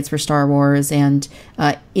appetites for Star Wars, and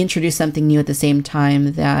introduce something new at the same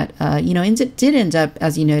time that, it did end up,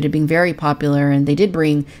 as you noted, being very popular, and they did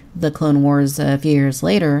bring the Clone Wars a few years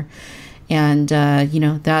later. And,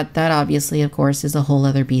 that obviously, of course, is a whole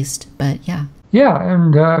other beast. But, yeah. Yeah,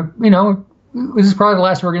 and, this is probably the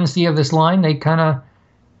last we're going to see of this line. They kind of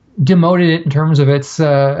demoted it in terms of its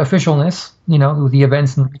officialness, with the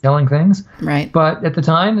events and retelling things. Right. But at the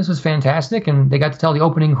time, this was fantastic, and they got to tell the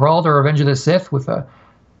opening crawl to Revenge of the Sith with a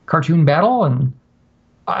cartoon battle, and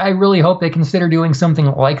I really hope they consider doing something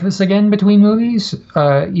like this again between movies,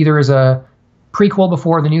 either as a prequel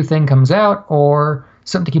before the new thing comes out, or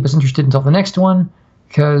something to keep us interested until the next one,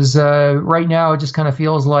 because right now it just kind of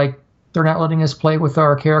feels like they're not letting us play with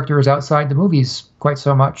our characters outside the movies quite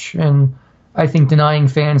so much, and I think denying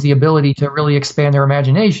fans the ability to really expand their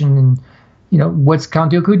imagination. And what's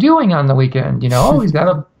Count Dooku doing on the weekend? He's got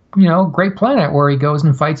a great planet where he goes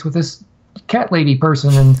and fights with this cat lady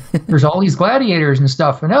person, and there's all these gladiators and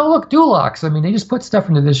stuff, and look, Dulocs. I mean, they just put stuff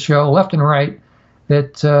into this show left and right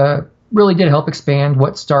that really did help expand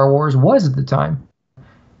what Star Wars was at the time.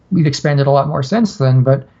 We've expanded a lot more since then,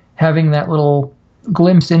 but having that little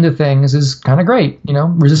glimpse into things is kind of great.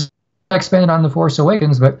 Resistance expanded on The Force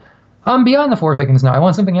Awakens, but I'm beyond The Force Awakens now. I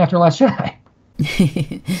want something after Last Jedi.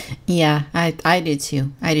 Yeah, I do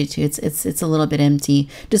too. It's a little bit empty,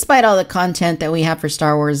 despite all the content that we have for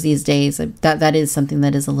Star Wars these days. That is something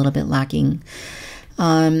that is a little bit lacking.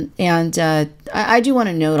 I do want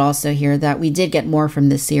to note also here that we did get more from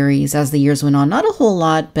this series as the years went on. Not a whole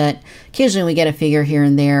lot, but occasionally we get a figure here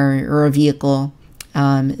and there or a vehicle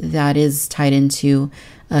that is tied into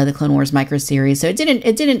the Clone Wars Microseries. So it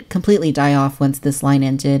didn't completely die off once this line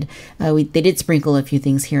ended. They did sprinkle a few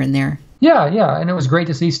things here and there. Yeah, and it was great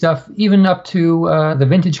to see stuff even up to the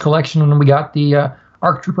vintage collection when we got the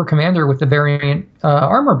ARC Trooper Commander with the variant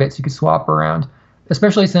armor bits you could swap around,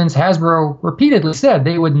 especially since Hasbro repeatedly said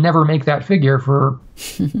they would never make that figure for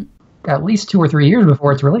at least 2 or 3 years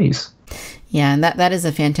before its release. Yeah, and that is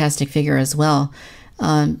a fantastic figure as well.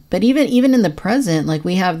 But even in the present, like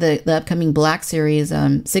we have the upcoming Black Series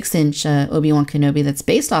 6-inch Obi-Wan Kenobi that's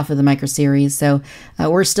based off of the Microseries. So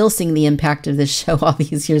we're still seeing the impact of this show all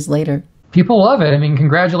these years later. People love it. I mean,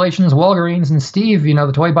 congratulations, Walgreens and Steve,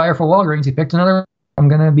 the toy buyer for Walgreens. He picked another. I'm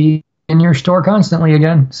going to be in your store constantly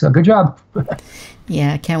again. So good job.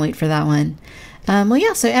 Yeah, can't wait for that one.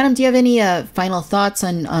 So Adam, do you have any final thoughts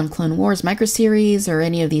on Clone Wars Microseries or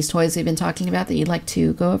any of these toys we've been talking about that you'd like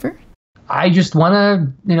to go over? I just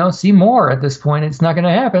want to, see more at this point. It's not going to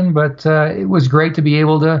happen, but it was great to be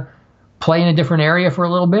able to play in a different area for a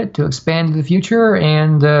little bit, to expand to the future.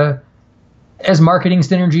 And as marketing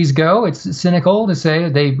synergies go, it's cynical to say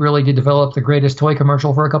they really did develop the greatest toy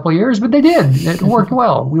commercial for a couple of years, but they did. It worked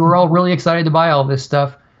well. We were all really excited to buy all this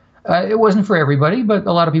stuff. It wasn't for everybody, but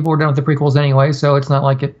a lot of people were done with the prequels anyway, so it's not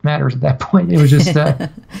like it matters at that point. It was just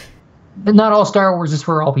not all Star Wars is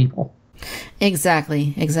for all people.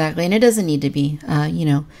 Exactly. And it doesn't need to be.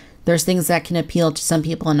 There's things that can appeal to some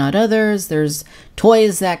people and not others. There's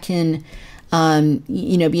toys that can,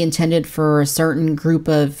 be intended for a certain group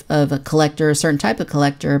of a collector, a certain type of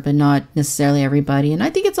collector, but not necessarily everybody. And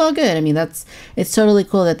I think it's all good. I mean, it's totally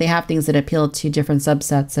cool that they have things that appeal to different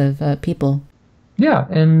subsets of people. Yeah,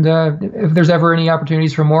 and if there's ever any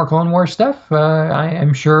opportunities for more Clone Wars stuff, I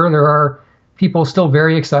am sure there are people still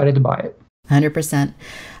very excited to buy it. 100%.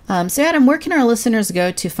 So Adam, where can our listeners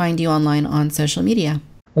go to find you online on social media?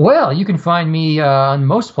 Well, you can find me on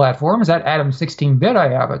most platforms at Adam16bit. I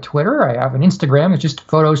have a Twitter. I have an Instagram. It's just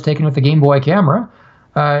photos taken with the Game Boy camera.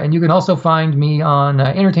 And you can also find me on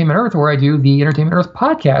Entertainment Earth, where I do the Entertainment Earth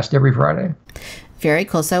podcast every Friday. Very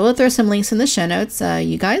cool. So we'll throw some links in the show notes.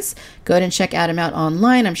 You guys go ahead and check Adam out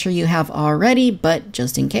online. I'm sure you have already, but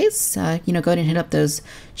just in case, go ahead and hit up those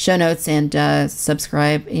show notes and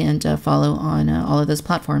subscribe and follow on all of those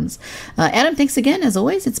platforms. Adam, thanks again. As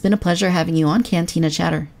always, it's been a pleasure having you on Cantina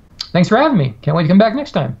Chatter. Thanks for having me. Can't wait to come back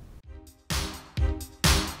next time.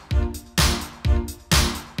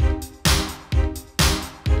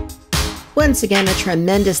 Once again, a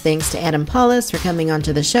tremendous thanks to Adam Pawlus for coming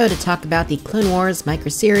onto the show to talk about the Clone Wars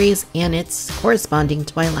Microseries and its corresponding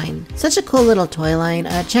toy line. Such a cool little toy line.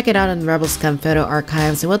 Check it out on the Rebelscum photo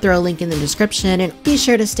archives, and we'll throw a link in the description. And be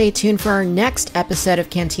sure to stay tuned for our next episode of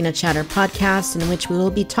Cantina Chatter podcast, in which we will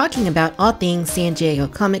be talking about all things San Diego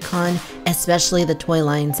Comic-Con, especially the toy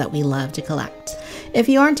lines that we love to collect. If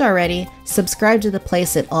you aren't already, subscribe to the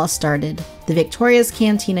place it all started, the Victoria's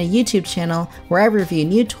Cantina YouTube channel, where I review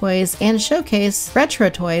new toys and showcase retro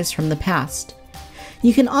toys from the past.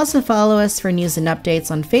 You can also follow us for news and updates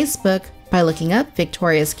on Facebook by looking up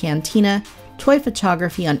Victoria's Cantina, toy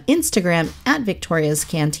photography on Instagram at Victoria's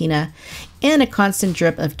Cantina, and a constant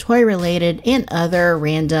drip of toy-related and other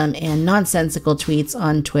random and nonsensical tweets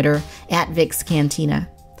on Twitter at Vic's Cantina.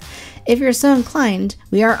 If you're so inclined,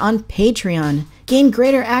 we are on Patreon. Gain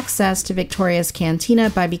greater access to Victoria's Cantina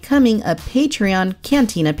by becoming a Patreon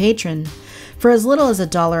Cantina patron. For as little as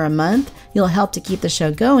 $1 a month, you'll help to keep the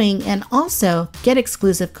show going and also get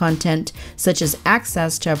exclusive content such as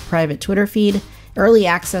access to a private Twitter feed, early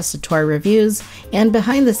access to toy reviews, and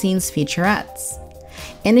behind-the-scenes featurettes.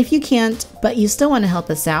 And if you can't, but you still want to help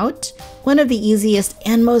us out, one of the easiest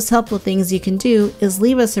and most helpful things you can do is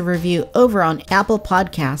leave us a review over on Apple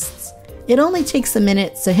Podcasts. It only takes a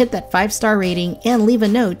minute, so hit that 5-star rating and leave a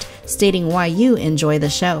note stating why you enjoy the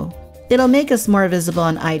show. It'll make us more visible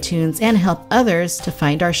on iTunes and help others to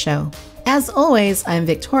find our show. As always, I'm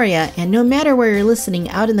Victoria, and no matter where you're listening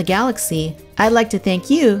out in the galaxy, I'd like to thank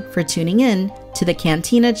you for tuning in to the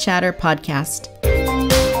Cantina Chatter podcast.